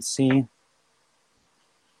so you can see.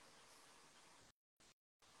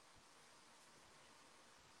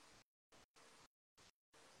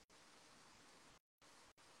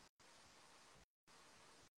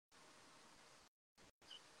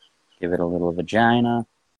 Give it a little vagina.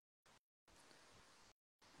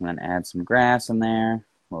 I'm going to add some grass in there, a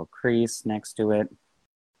little crease next to it.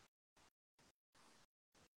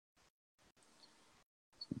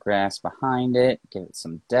 Some grass behind it, give it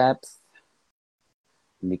some depth.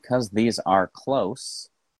 And because these are closer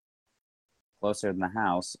than the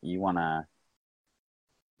house, you want to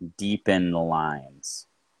deepen the lines.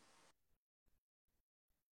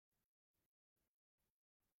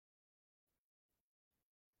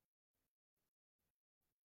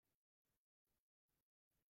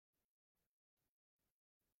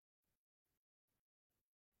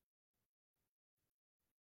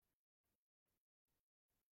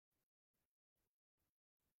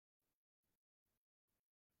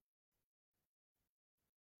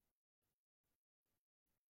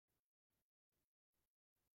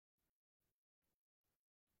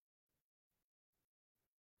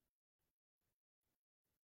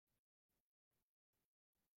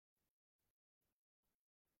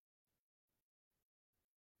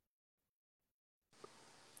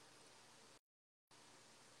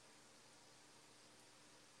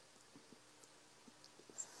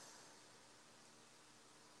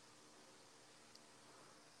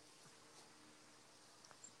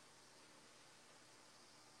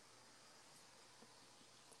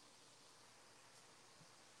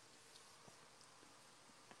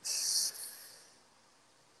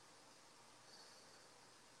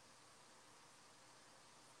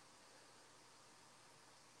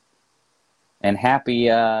 And happy,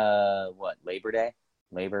 Labor Day?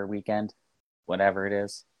 Labor weekend? Whatever it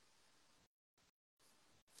is.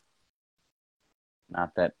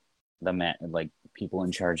 Not that people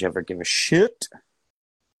in charge ever give a shit. It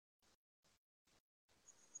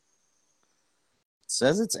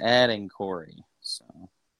says it's adding Kory, so.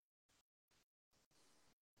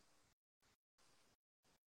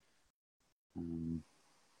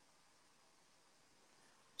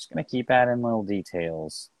 Just gonna keep adding little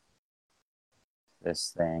details.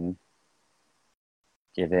 This thing.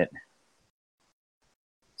 Give it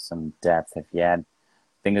some depth. If you add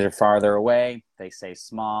things are farther away, they stay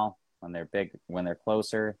small. When they're big, when they're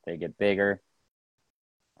closer, they get bigger.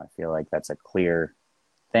 I feel like that's a clear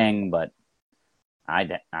thing, but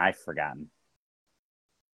I've forgotten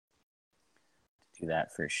to do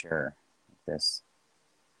that for sure. This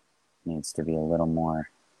needs to be a little more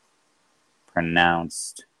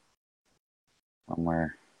pronounced when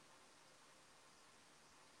we're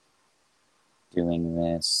doing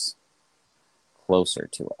this closer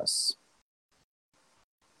to us.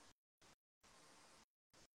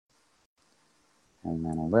 And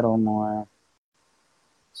then a little more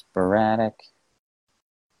sporadic.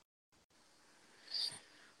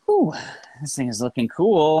 Ooh, this thing is looking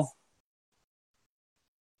cool.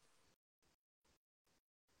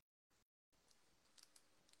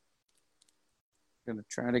 Gonna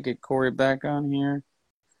try to get Kory back on here.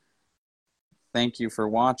 Thank you for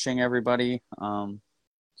watching, everybody.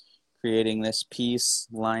 Creating this piece,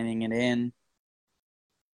 lining it in.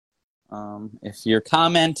 If you're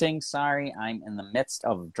commenting, sorry, I'm in the midst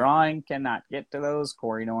of drawing, cannot get to those.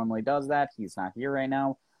 Kory normally does that. He's not here right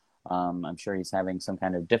now. I'm sure he's having some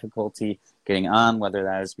kind of difficulty getting on, whether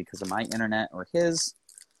that is because of my internet or his.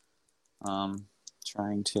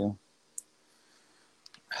 Trying to...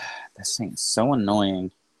 This thing's so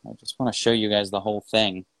annoying. I just want to show you guys the whole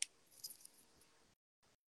thing.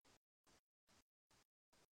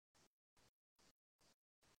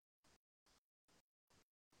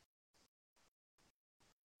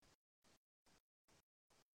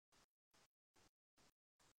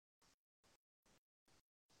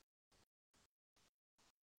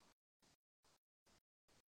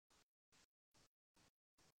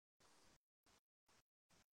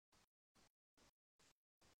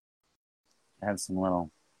 Add some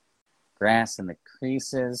little grass in the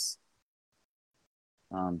creases.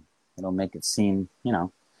 It'll make it seem,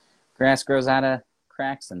 grass grows out of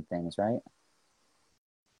cracks and things, right?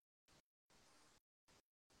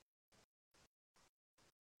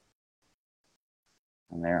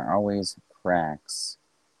 And there are always cracks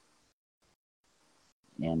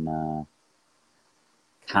in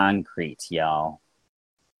concrete, y'all.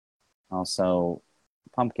 Also,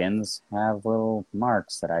 pumpkins have little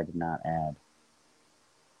marks that I did not add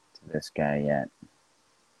to this guy yet.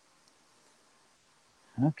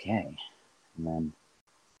 Okay, and then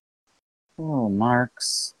little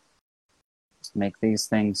marks. Just make these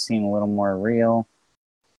things seem a little more real.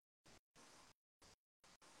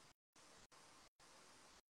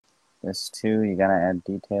 This too, you gotta add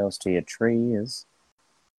details to your trees.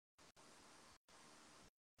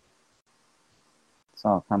 It's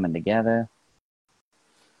all coming together.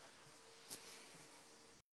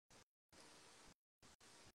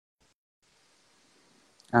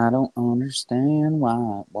 I don't understand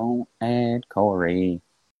why it won't add Kory.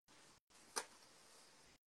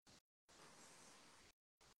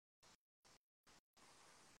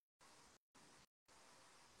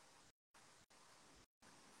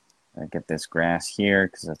 I get this grass here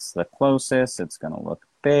because it's the closest. It's going to look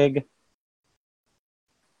big.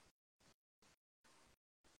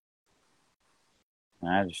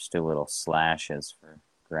 I just do little slashes for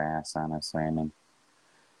grass, honestly. I mean,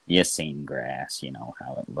 you've seen grass, you know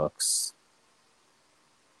how it looks.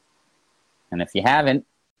 And if you haven't,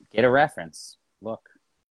 get a reference. Look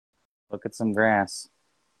at some grass.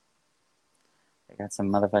 I got some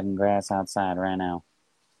motherfucking grass outside right now.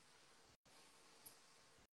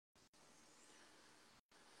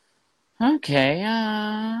 Okay,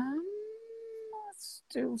 let's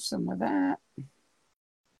do some of that.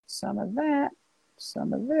 Some of that.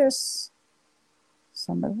 Some of this.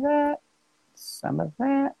 Some of that. Some of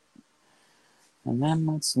that. And then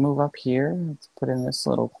let's move up here. Let's put in this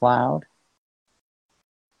little cloud.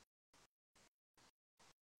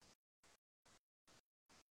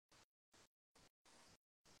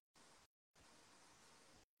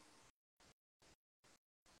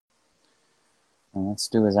 And let's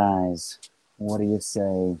do his eyes. What do you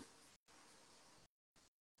say?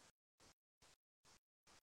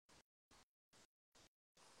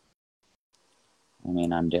 I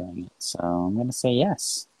mean, I'm doing it, so I'm going to say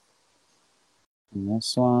yes. And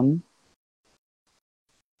this one.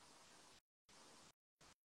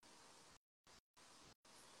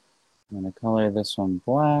 I'm going to color this one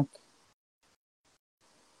black.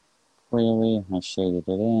 Clearly, I shaded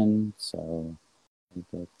it in, so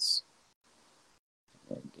it gets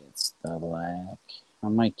the black. I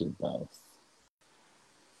might do both.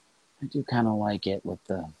 I do kind of like it with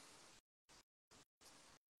the...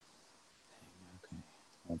 Okay,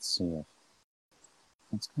 let's see if...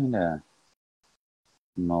 Let's kind of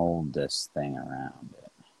mold this thing around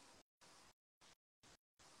it.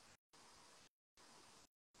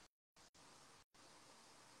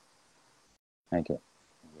 Make it,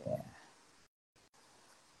 yeah. A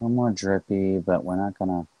little more drippy, but we're not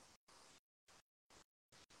gonna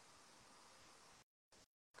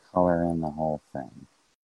color in the whole thing.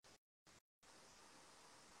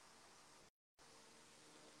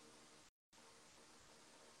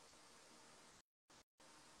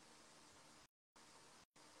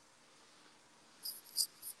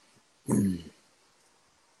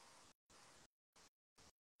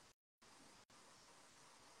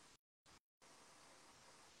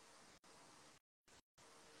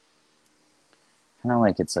 Kind of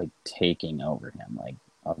like it's like taking over him, like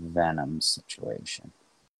a Venom situation.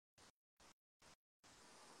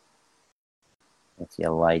 If you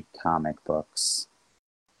like comic books,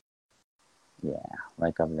 yeah,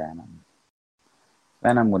 like a Venom.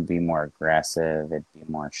 Venom would be more aggressive, it'd be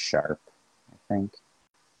more sharp, I think.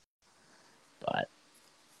 But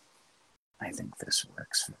I think this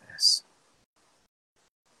works for this.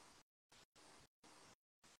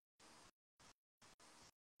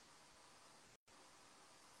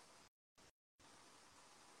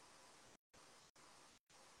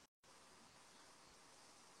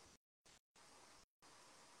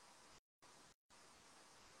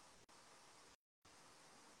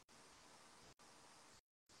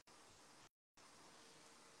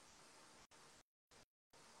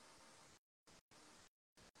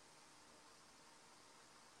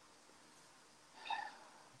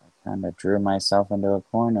 Kind of drew myself into a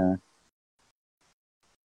corner.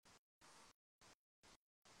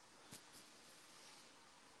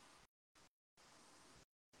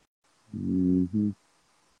 Mm-hmm.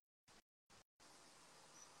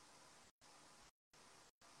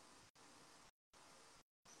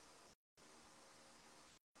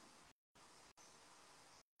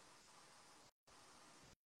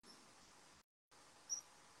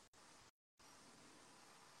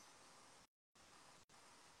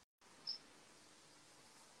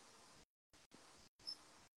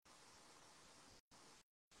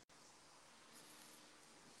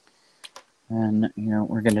 And you know what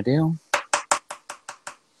we're gonna do?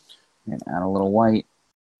 We're gonna add a little white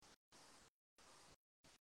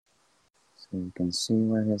so you can see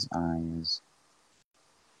where his eye is.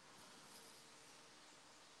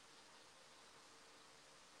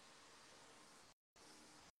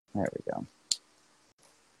 There we go.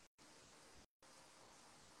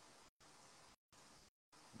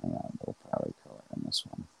 And we'll probably color in this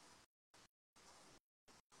one.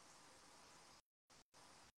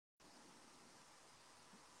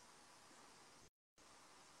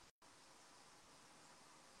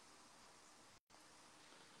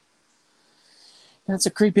 That's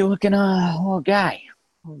a creepy looking little guy.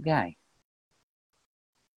 Little guy.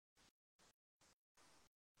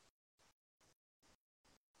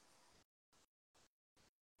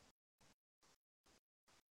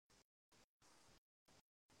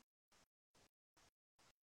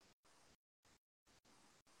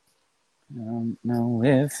 I don't know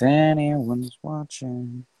if anyone's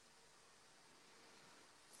watching.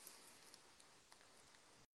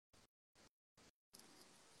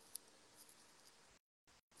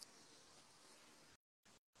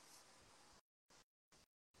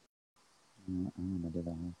 I'm gonna do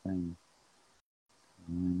the whole thing.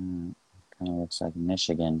 Kind of looks like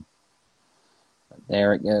Michigan. But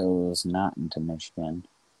there it goes, not into Michigan.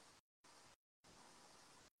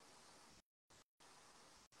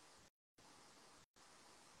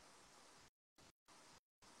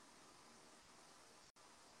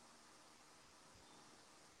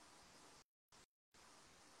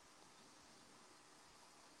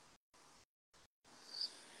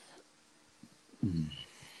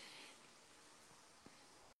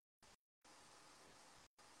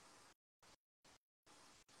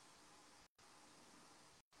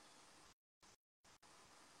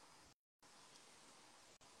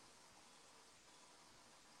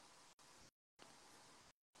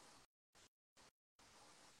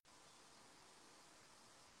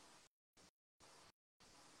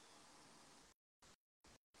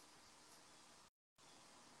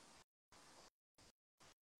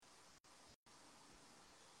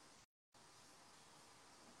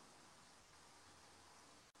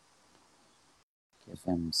 Give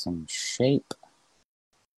him some shape.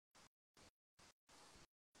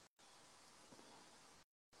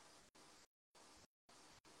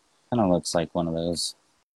 Kind of looks like one of those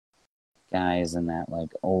guys in that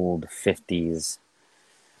like old 50s,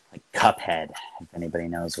 like Cuphead, if anybody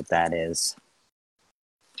knows what that is.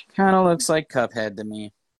 Kind of looks like Cuphead to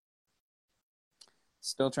me.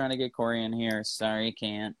 Still trying to get Kory in here. Sorry,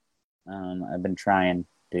 can't. I've been trying,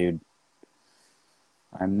 dude.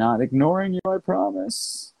 I'm not ignoring you, I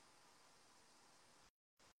promise.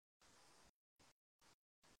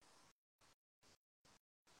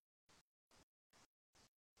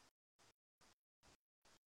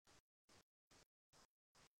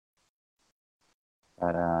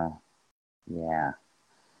 But, yeah.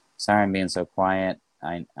 Sorry I'm being so quiet.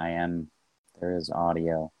 I am. There is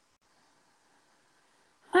audio.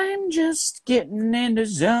 I'm just getting in the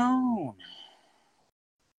zone.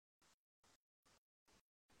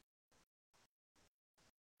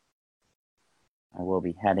 I will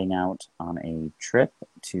be heading out on a trip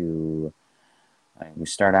to. We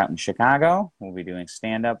start out in Chicago. We'll be doing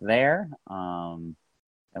stand up there. And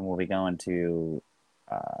we'll be going to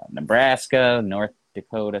Nebraska, North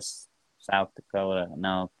Dakota, South Dakota.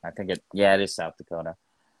 No, I think it is South Dakota.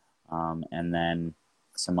 And then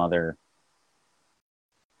some other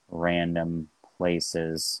random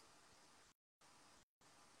places.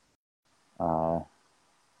 And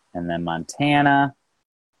then Montana.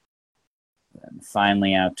 And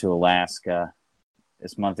finally out to Alaska.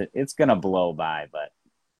 This month, it's going to blow by, but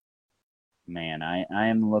man, I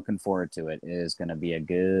am looking forward to it. It is going to be a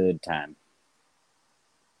good time.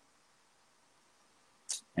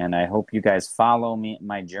 And I hope you guys follow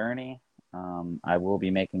my journey. I will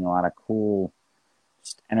be making a lot of cool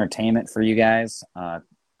just entertainment for you guys.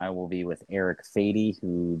 I will be with Eric Fady,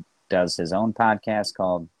 who does his own podcast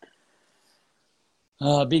called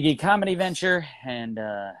Biggie Comedy Venture, and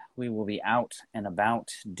we will be out and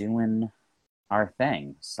about doing our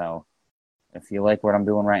thing. So if you like what I'm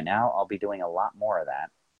doing right now, I'll be doing a lot more of that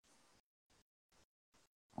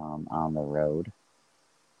on the road.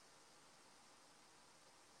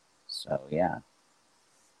 So yeah,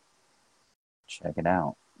 check it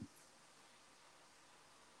out.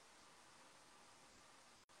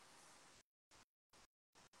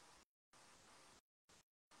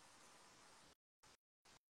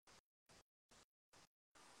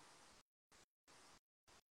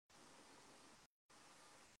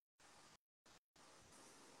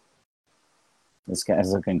 This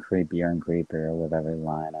guy's looking creepier and creepier with every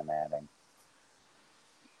line I'm adding.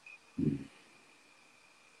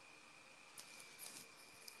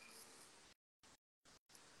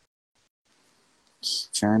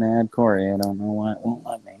 Trying to add Kory. I don't know why it won't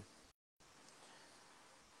let me.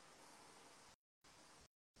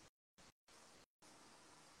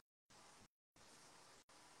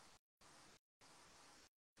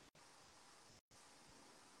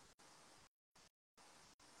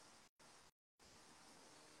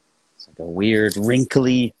 It's like a weird,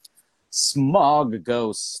 wrinkly smog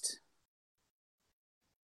ghost.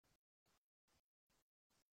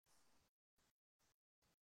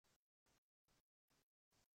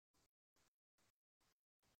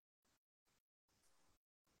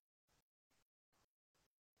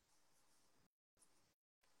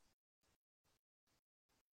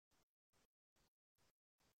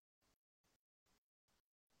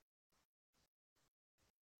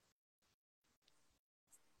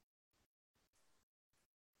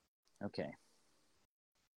 Okay.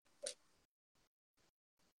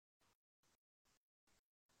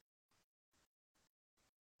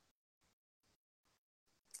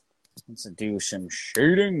 Let's do some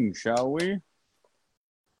shading, shall we?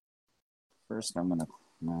 First, I'm gonna.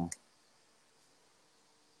 No.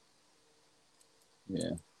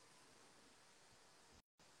 Yeah.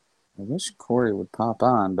 I wish Kory would pop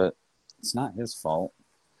on, but it's not his fault.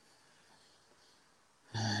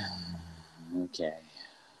 Okay.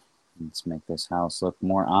 Let's make this house look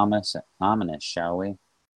more ominous, shall we?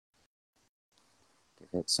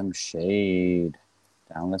 Give it some shade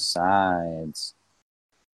down the sides.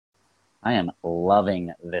 I am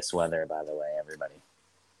loving this weather, by the way, everybody.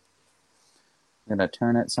 I'm going to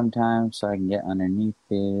turn it sometimes so I can get underneath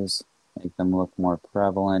these, make them look more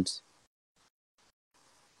prevalent.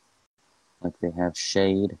 Like they have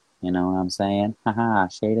shade, you know what I'm saying? Haha,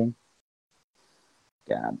 shading.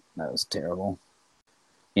 God, that was terrible.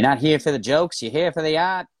 You're not here for the jokes, you're here for the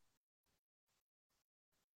art.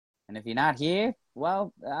 And if you're not here,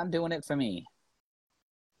 well, I'm doing it for me.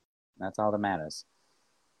 That's all that matters.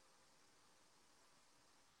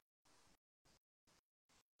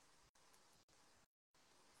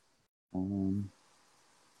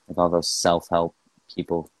 Like all those self-help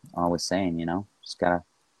people always saying, you know,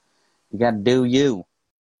 you gotta do you.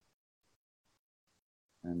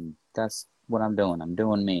 And that's what I'm doing. I'm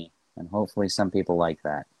doing me. And hopefully some people like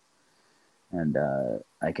that. And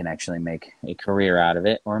I can actually make a career out of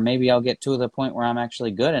it. Or maybe I'll get to the point where I'm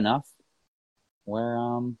actually good enough where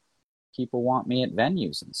people want me at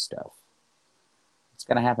venues and stuff. It's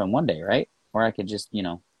gonna happen one day, right? Or I could just, you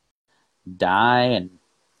know, die and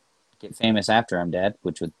get famous after I'm dead,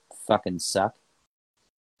 which would fucking suck.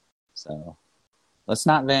 So let's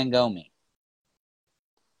not Van Gogh me.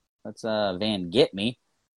 Let's Van get me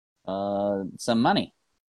some money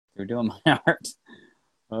through doing my art.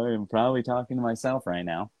 I am probably talking to myself right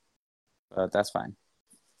now, but that's fine.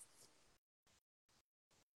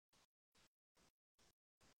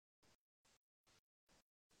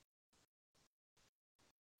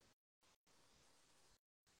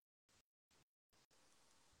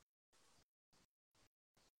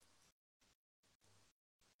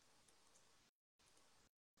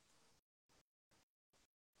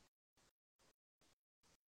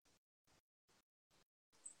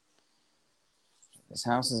 This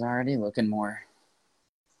house is already looking more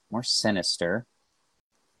sinister,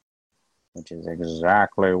 which is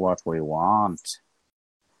exactly what we want.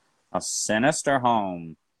 A sinister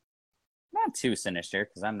home. Not too sinister,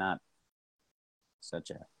 because I'm not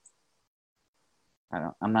such a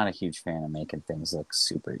I'm not a huge fan of making things look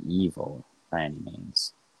super evil by any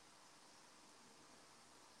means.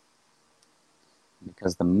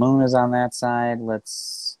 Because the moon is on that side,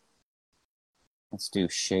 let's do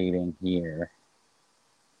shading here.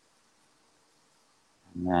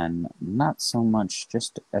 And then not so much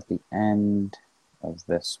just at the end of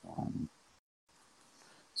this one.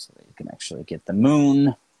 So that you can actually get the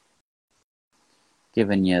moon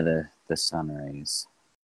giving you the sun rays.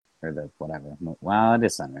 Or the whatever. Well, it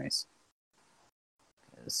is sun rays.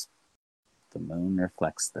 Because the moon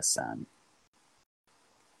reflects the sun.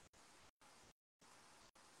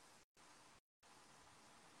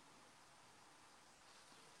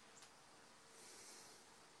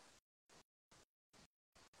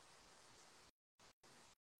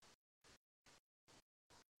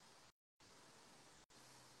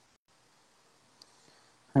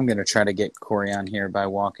 I'm going to try to get Kory on here by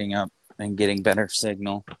walking up and getting better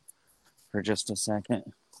signal for just a second.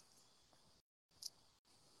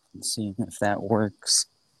 And seeing if that works.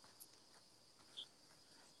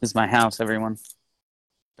 This is my house, everyone.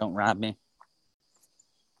 Don't rob me.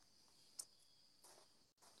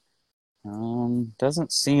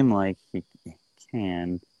 Doesn't seem like he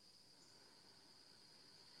can.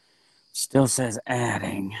 Still says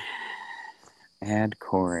adding. Add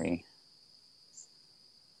Kory.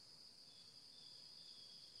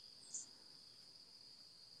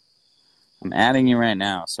 I'm adding you right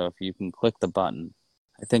now, so if you can click the button,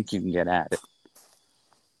 I think you can get added.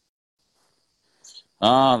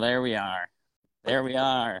 Oh, there we are. There we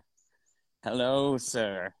are. Hello,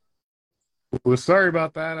 sir. Well, sorry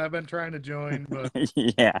about that. I've been trying to join, but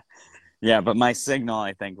Yeah. Yeah, but my signal,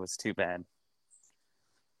 I think, was too bad.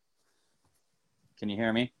 Can you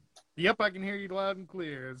hear me? yep, I can hear you loud and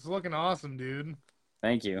clear. It's looking awesome, dude.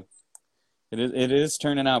 Thank you. It is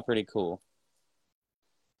turning out pretty cool.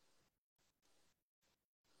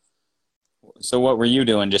 So what were you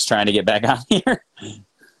doing? Just trying to get back on here?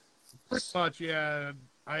 Pretty much, yeah.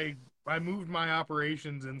 I moved my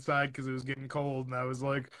operations inside because it was getting cold, and I was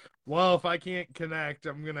like, well, if I can't connect,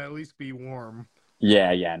 I'm gonna at least be warm.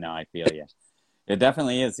 Yeah, no, I feel you. It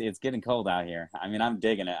definitely is. It's getting cold out here. I mean, I'm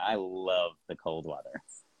digging it. I love the cold weather.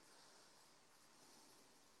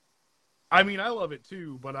 I mean, I love it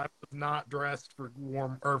too, but I'm not dressed for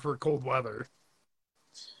warm or for cold weather.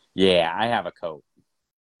 Yeah, I have a coat.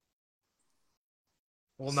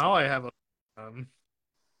 Well, now I have a.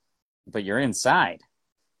 But you're inside.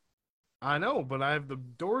 I know, but I have the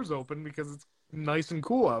doors open because it's nice and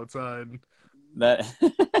cool outside. That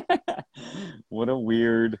what a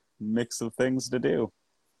weird mix of things to do.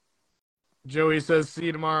 Joey says, "See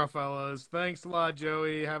you tomorrow, fellas." Thanks a lot,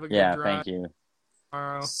 Joey. Have a good Yeah, drive thank you.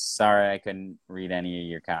 tomorrow. Sorry I couldn't read any of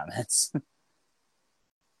your comments.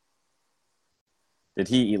 Did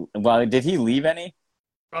he leave any?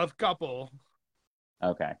 A couple.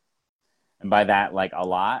 Okay. And by that, like a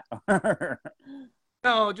lot?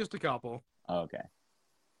 No, just a couple. Okay.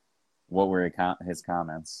 What were his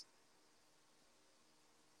comments?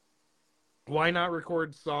 Why not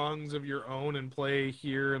record songs of your own and play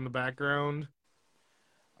here in the background?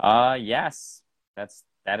 Yes. That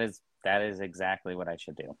is exactly what I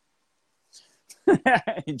should do.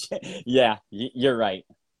 Yeah, you're right.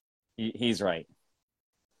 He's right.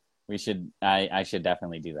 I should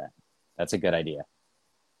definitely do that. That's a good idea.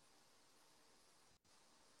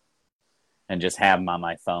 And just have them on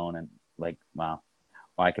my phone and like, well,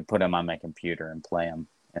 I could put them on my computer and play them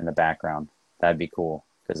in the background. That'd be cool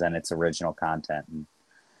because then it's original content and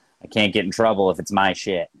I can't get in trouble if it's my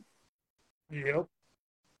shit. Yep.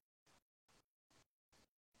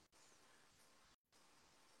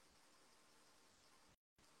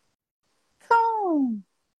 Oh.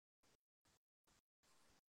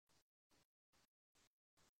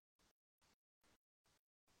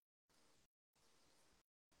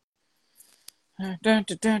 Dun, dun,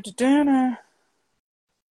 dun, dun, dun.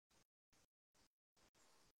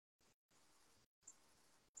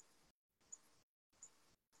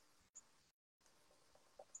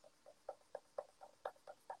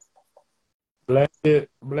 Blend it,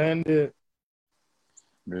 blend it.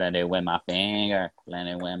 Blend it with my finger. Blend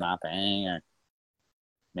it with my finger.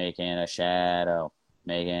 Making a shadow.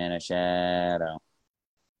 Making a shadow.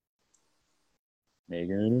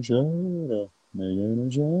 Making a shadow. Making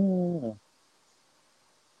a shadow.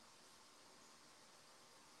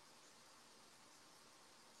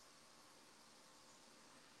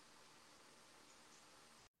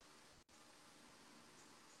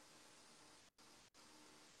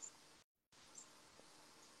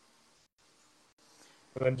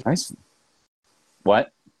 And then, Nice.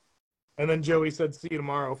 What? and then Joey said, "See you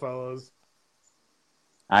tomorrow, fellas."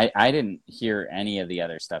 I didn't hear any of the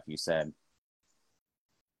other stuff you said.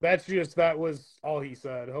 That was all he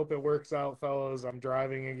said. Hope it works out, fellas. I'm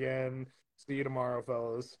driving again. See you tomorrow,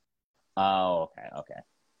 fellas. Oh, okay.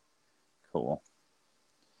 Cool.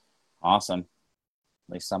 Awesome.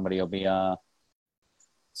 At least somebody will be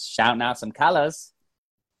shouting out some colors.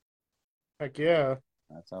 Heck yeah.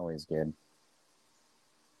 That's always good.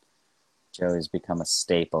 Joey's become a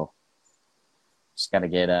staple. Just got to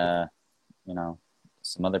get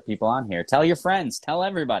some other people on here. Tell your friends. Tell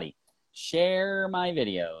everybody. Share my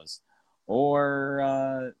videos,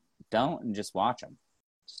 or don't and just watch them.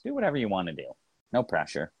 Just do whatever you want to do. No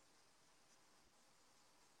pressure.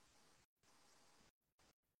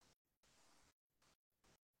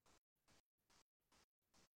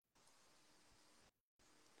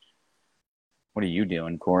 What are you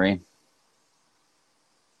doing, Kory?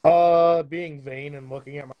 Being vain and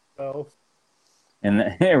looking at myself.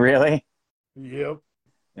 Really? Yep.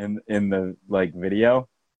 In the like video?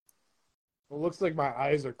 It looks like my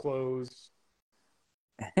eyes are closed.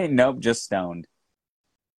 Nope, just stoned.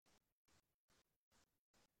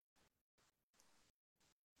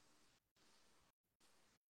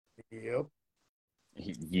 Yep.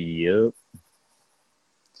 Yep.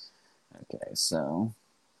 Okay, so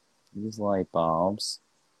these light bulbs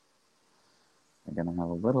are gonna have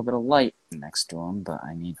a little bit of light next to them, but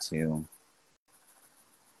I need to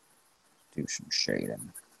do some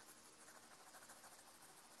shading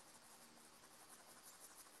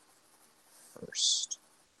first.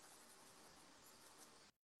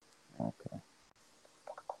 Okay.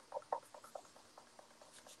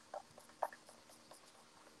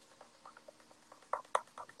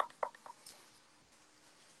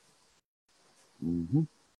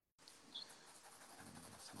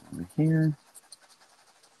 Over here.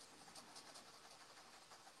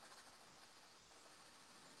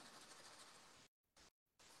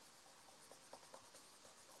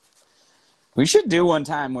 We should do one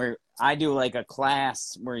time where I do like a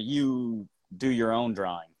class where you do your own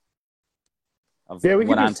drawing of Yeah, we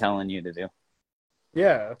what could I'm just. telling you to do.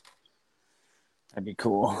 Yeah. That'd be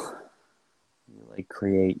cool. You like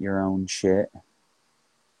create your own shit,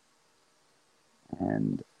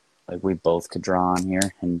 and like we both could draw on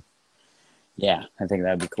here, and yeah, I think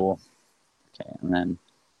that'd be cool. Okay, and then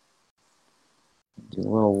do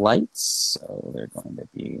little lights, so they're going to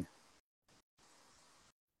be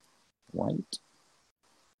white.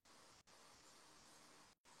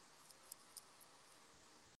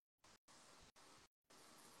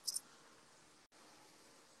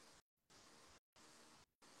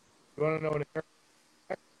 You want to know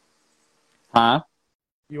Huh?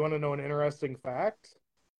 an interesting fact?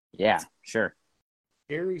 Yeah, sure.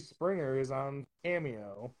 Gary Springer is on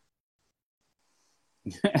Cameo.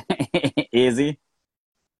 Is he?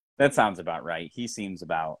 That sounds about right. He seems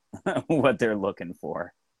about what they're looking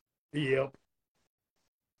for. Yep.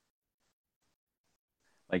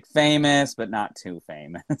 Like famous, but not too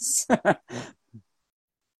famous.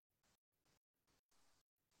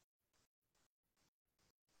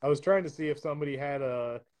 I was trying to see if somebody had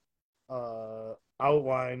a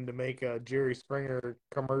outline to make a Jerry Springer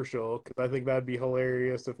commercial, because I think that'd be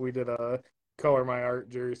hilarious if we did a Color My Art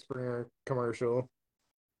Jerry Springer commercial.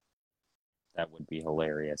 That would be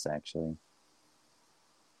hilarious, actually.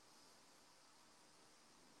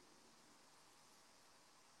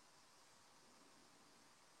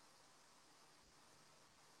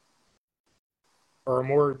 Or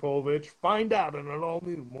Maury Povich. Find out in an all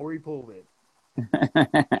new Maury Povich.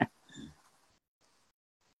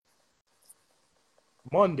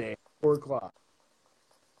 Monday, 4 o'clock.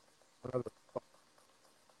 Another.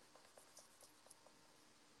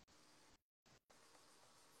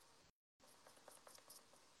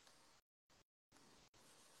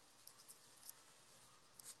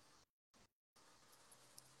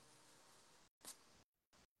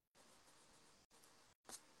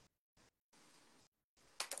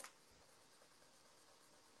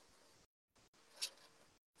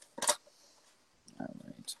 All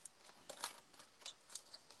right.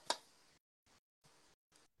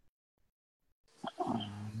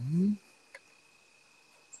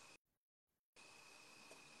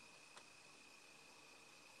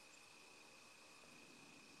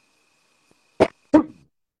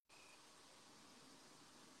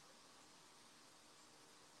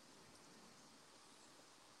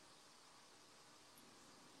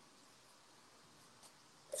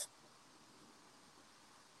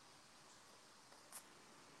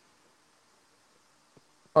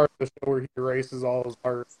 Part of the show where he erases all his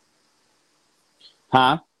art.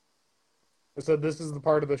 Huh? I said this is the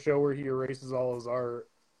part of the show where he erases all his art.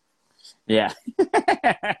 Yeah.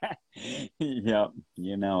 Yep.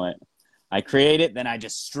 You know it. I create it, then I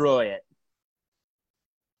destroy it.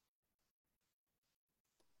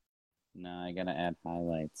 No, I gotta add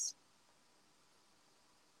highlights.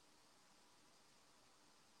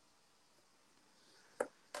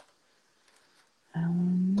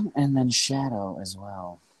 And then shadow as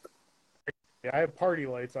well. Yeah, I have party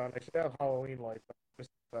lights on. I should have Halloween lights on. Just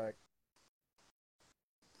a sec.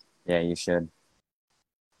 Yeah, you should.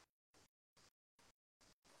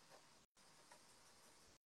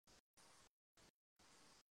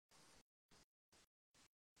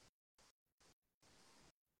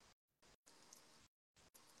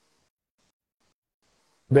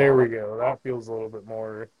 There we go. That feels a little bit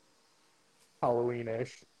more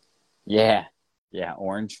Halloweenish. Yeah. Yeah,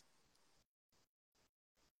 orange.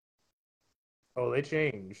 Oh, they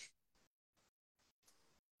changed.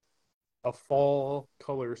 A fall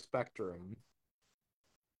color spectrum.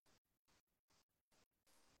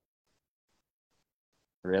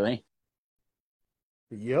 Really?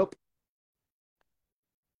 Yep.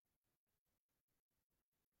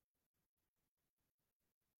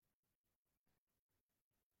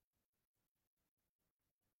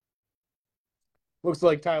 Looks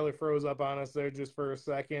like Tyler froze up on us there just for a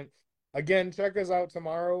second. Again, check us out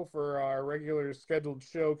tomorrow for our regular scheduled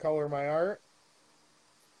show, Color My Art.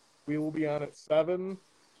 We will be on at 7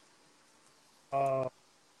 tomorrow.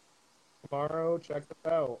 Check us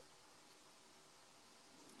out.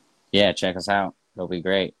 Yeah, check us out. It'll be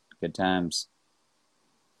great. Good times.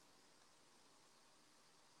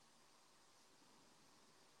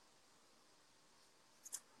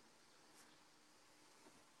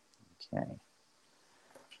 Okay. Add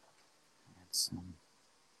some.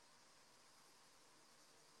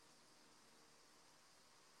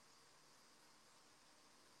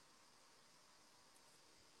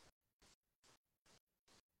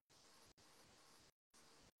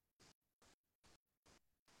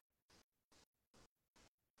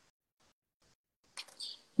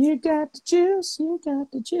 You got the juice, you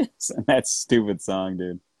got the juice. That stupid song,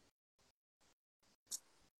 dude.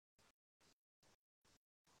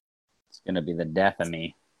 It's gonna be the death of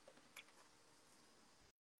me.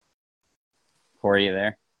 Kory, you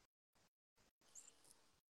there?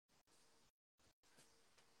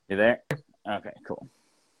 You there? Okay, cool.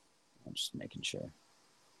 I'm just making sure.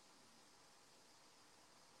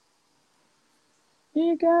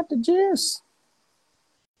 You got the juice.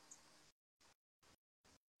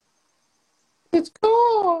 It's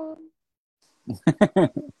gone.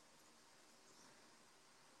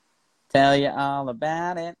 Tell you all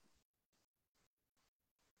about it.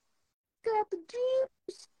 Got the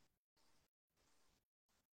juice.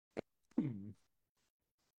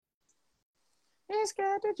 It's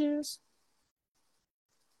got the juice.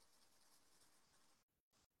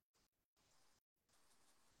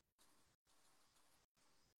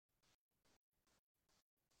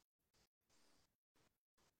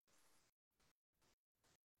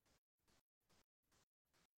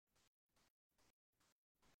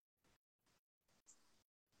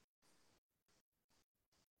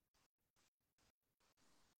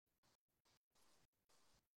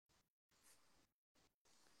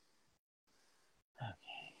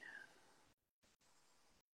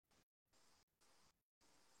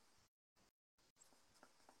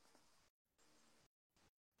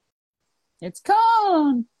 It's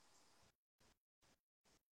gone.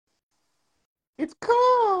 It's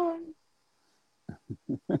gone.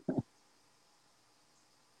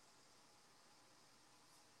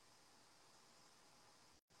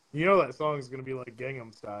 You know that song is gonna be like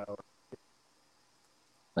Gangnam Style,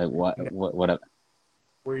 Like what? What?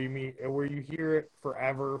 where you hear it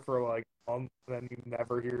forever for like a month, then you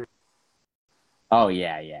never hear it. Oh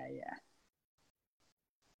yeah.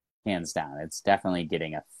 Hands down, it's definitely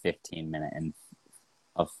getting a 15-minute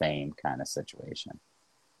of fame kind of situation.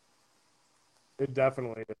 It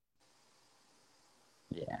definitely is.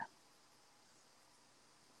 Yeah.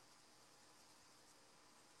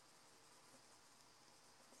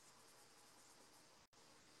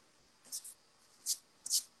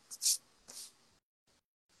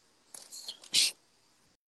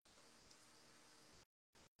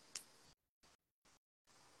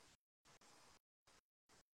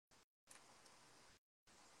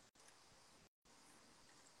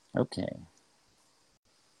 Okay.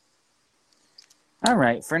 All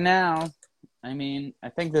right. For now, I mean, I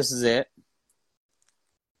think this is it.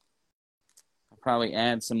 I'll probably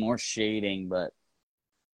add some more shading, but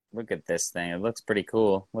look at this thing. It looks pretty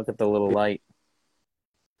cool. Look at the little light.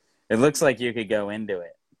 It looks like you could go into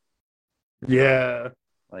it. Yeah.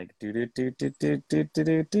 Like do do do do do do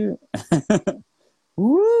do do.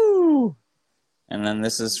 Woo! And then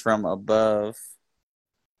this is from above.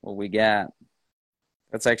 What we got.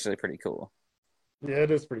 That's actually pretty cool. Yeah,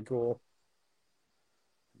 it is pretty cool.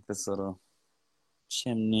 This little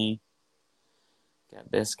chimney.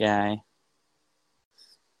 Got this guy.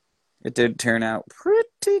 It did turn out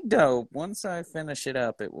pretty dope. Once I finish it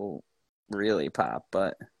up, it will really pop.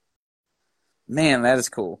 But man, that is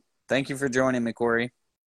cool. Thank you for joining me, Kory.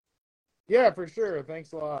 Yeah, for sure.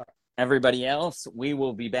 Thanks a lot. Everybody else, we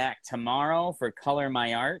will be back tomorrow for Color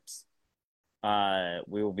My Art.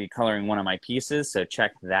 We will be coloring one of my pieces, so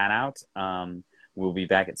check that out. We'll be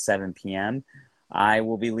back at 7 p.m. I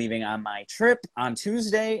will be leaving on my trip on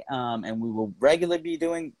Tuesday, and we will regularly be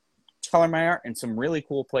doing Color My Art in some really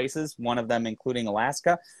cool places, one of them including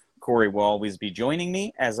Alaska. Kory will always be joining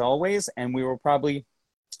me, as always, and we will probably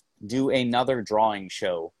do another drawing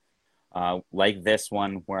show like this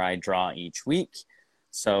one where I draw each week.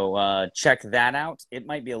 So check that out. It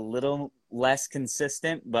might be a little less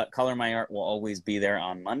consistent, but Color My Art will always be there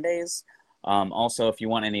on Mondays. Also, if you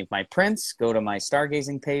want any of my prints, go to my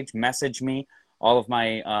stargazing page, message me. All of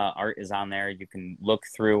my art is on there. You can look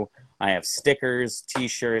through. I have stickers,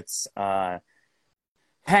 t-shirts,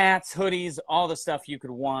 hats, hoodies, all the stuff you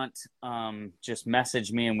could want. Just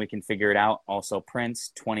message me and we can figure it out. Also,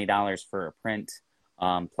 prints, $20 for a print,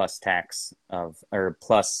 plus tax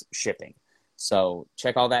plus shipping. So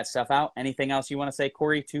check all that stuff out. Anything else you want to say,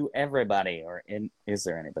 Kory, to everybody? Is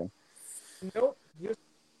there anybody? Nope. Just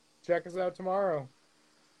check us out tomorrow.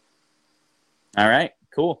 All right,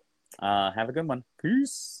 cool. Have a good one.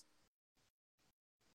 Peace.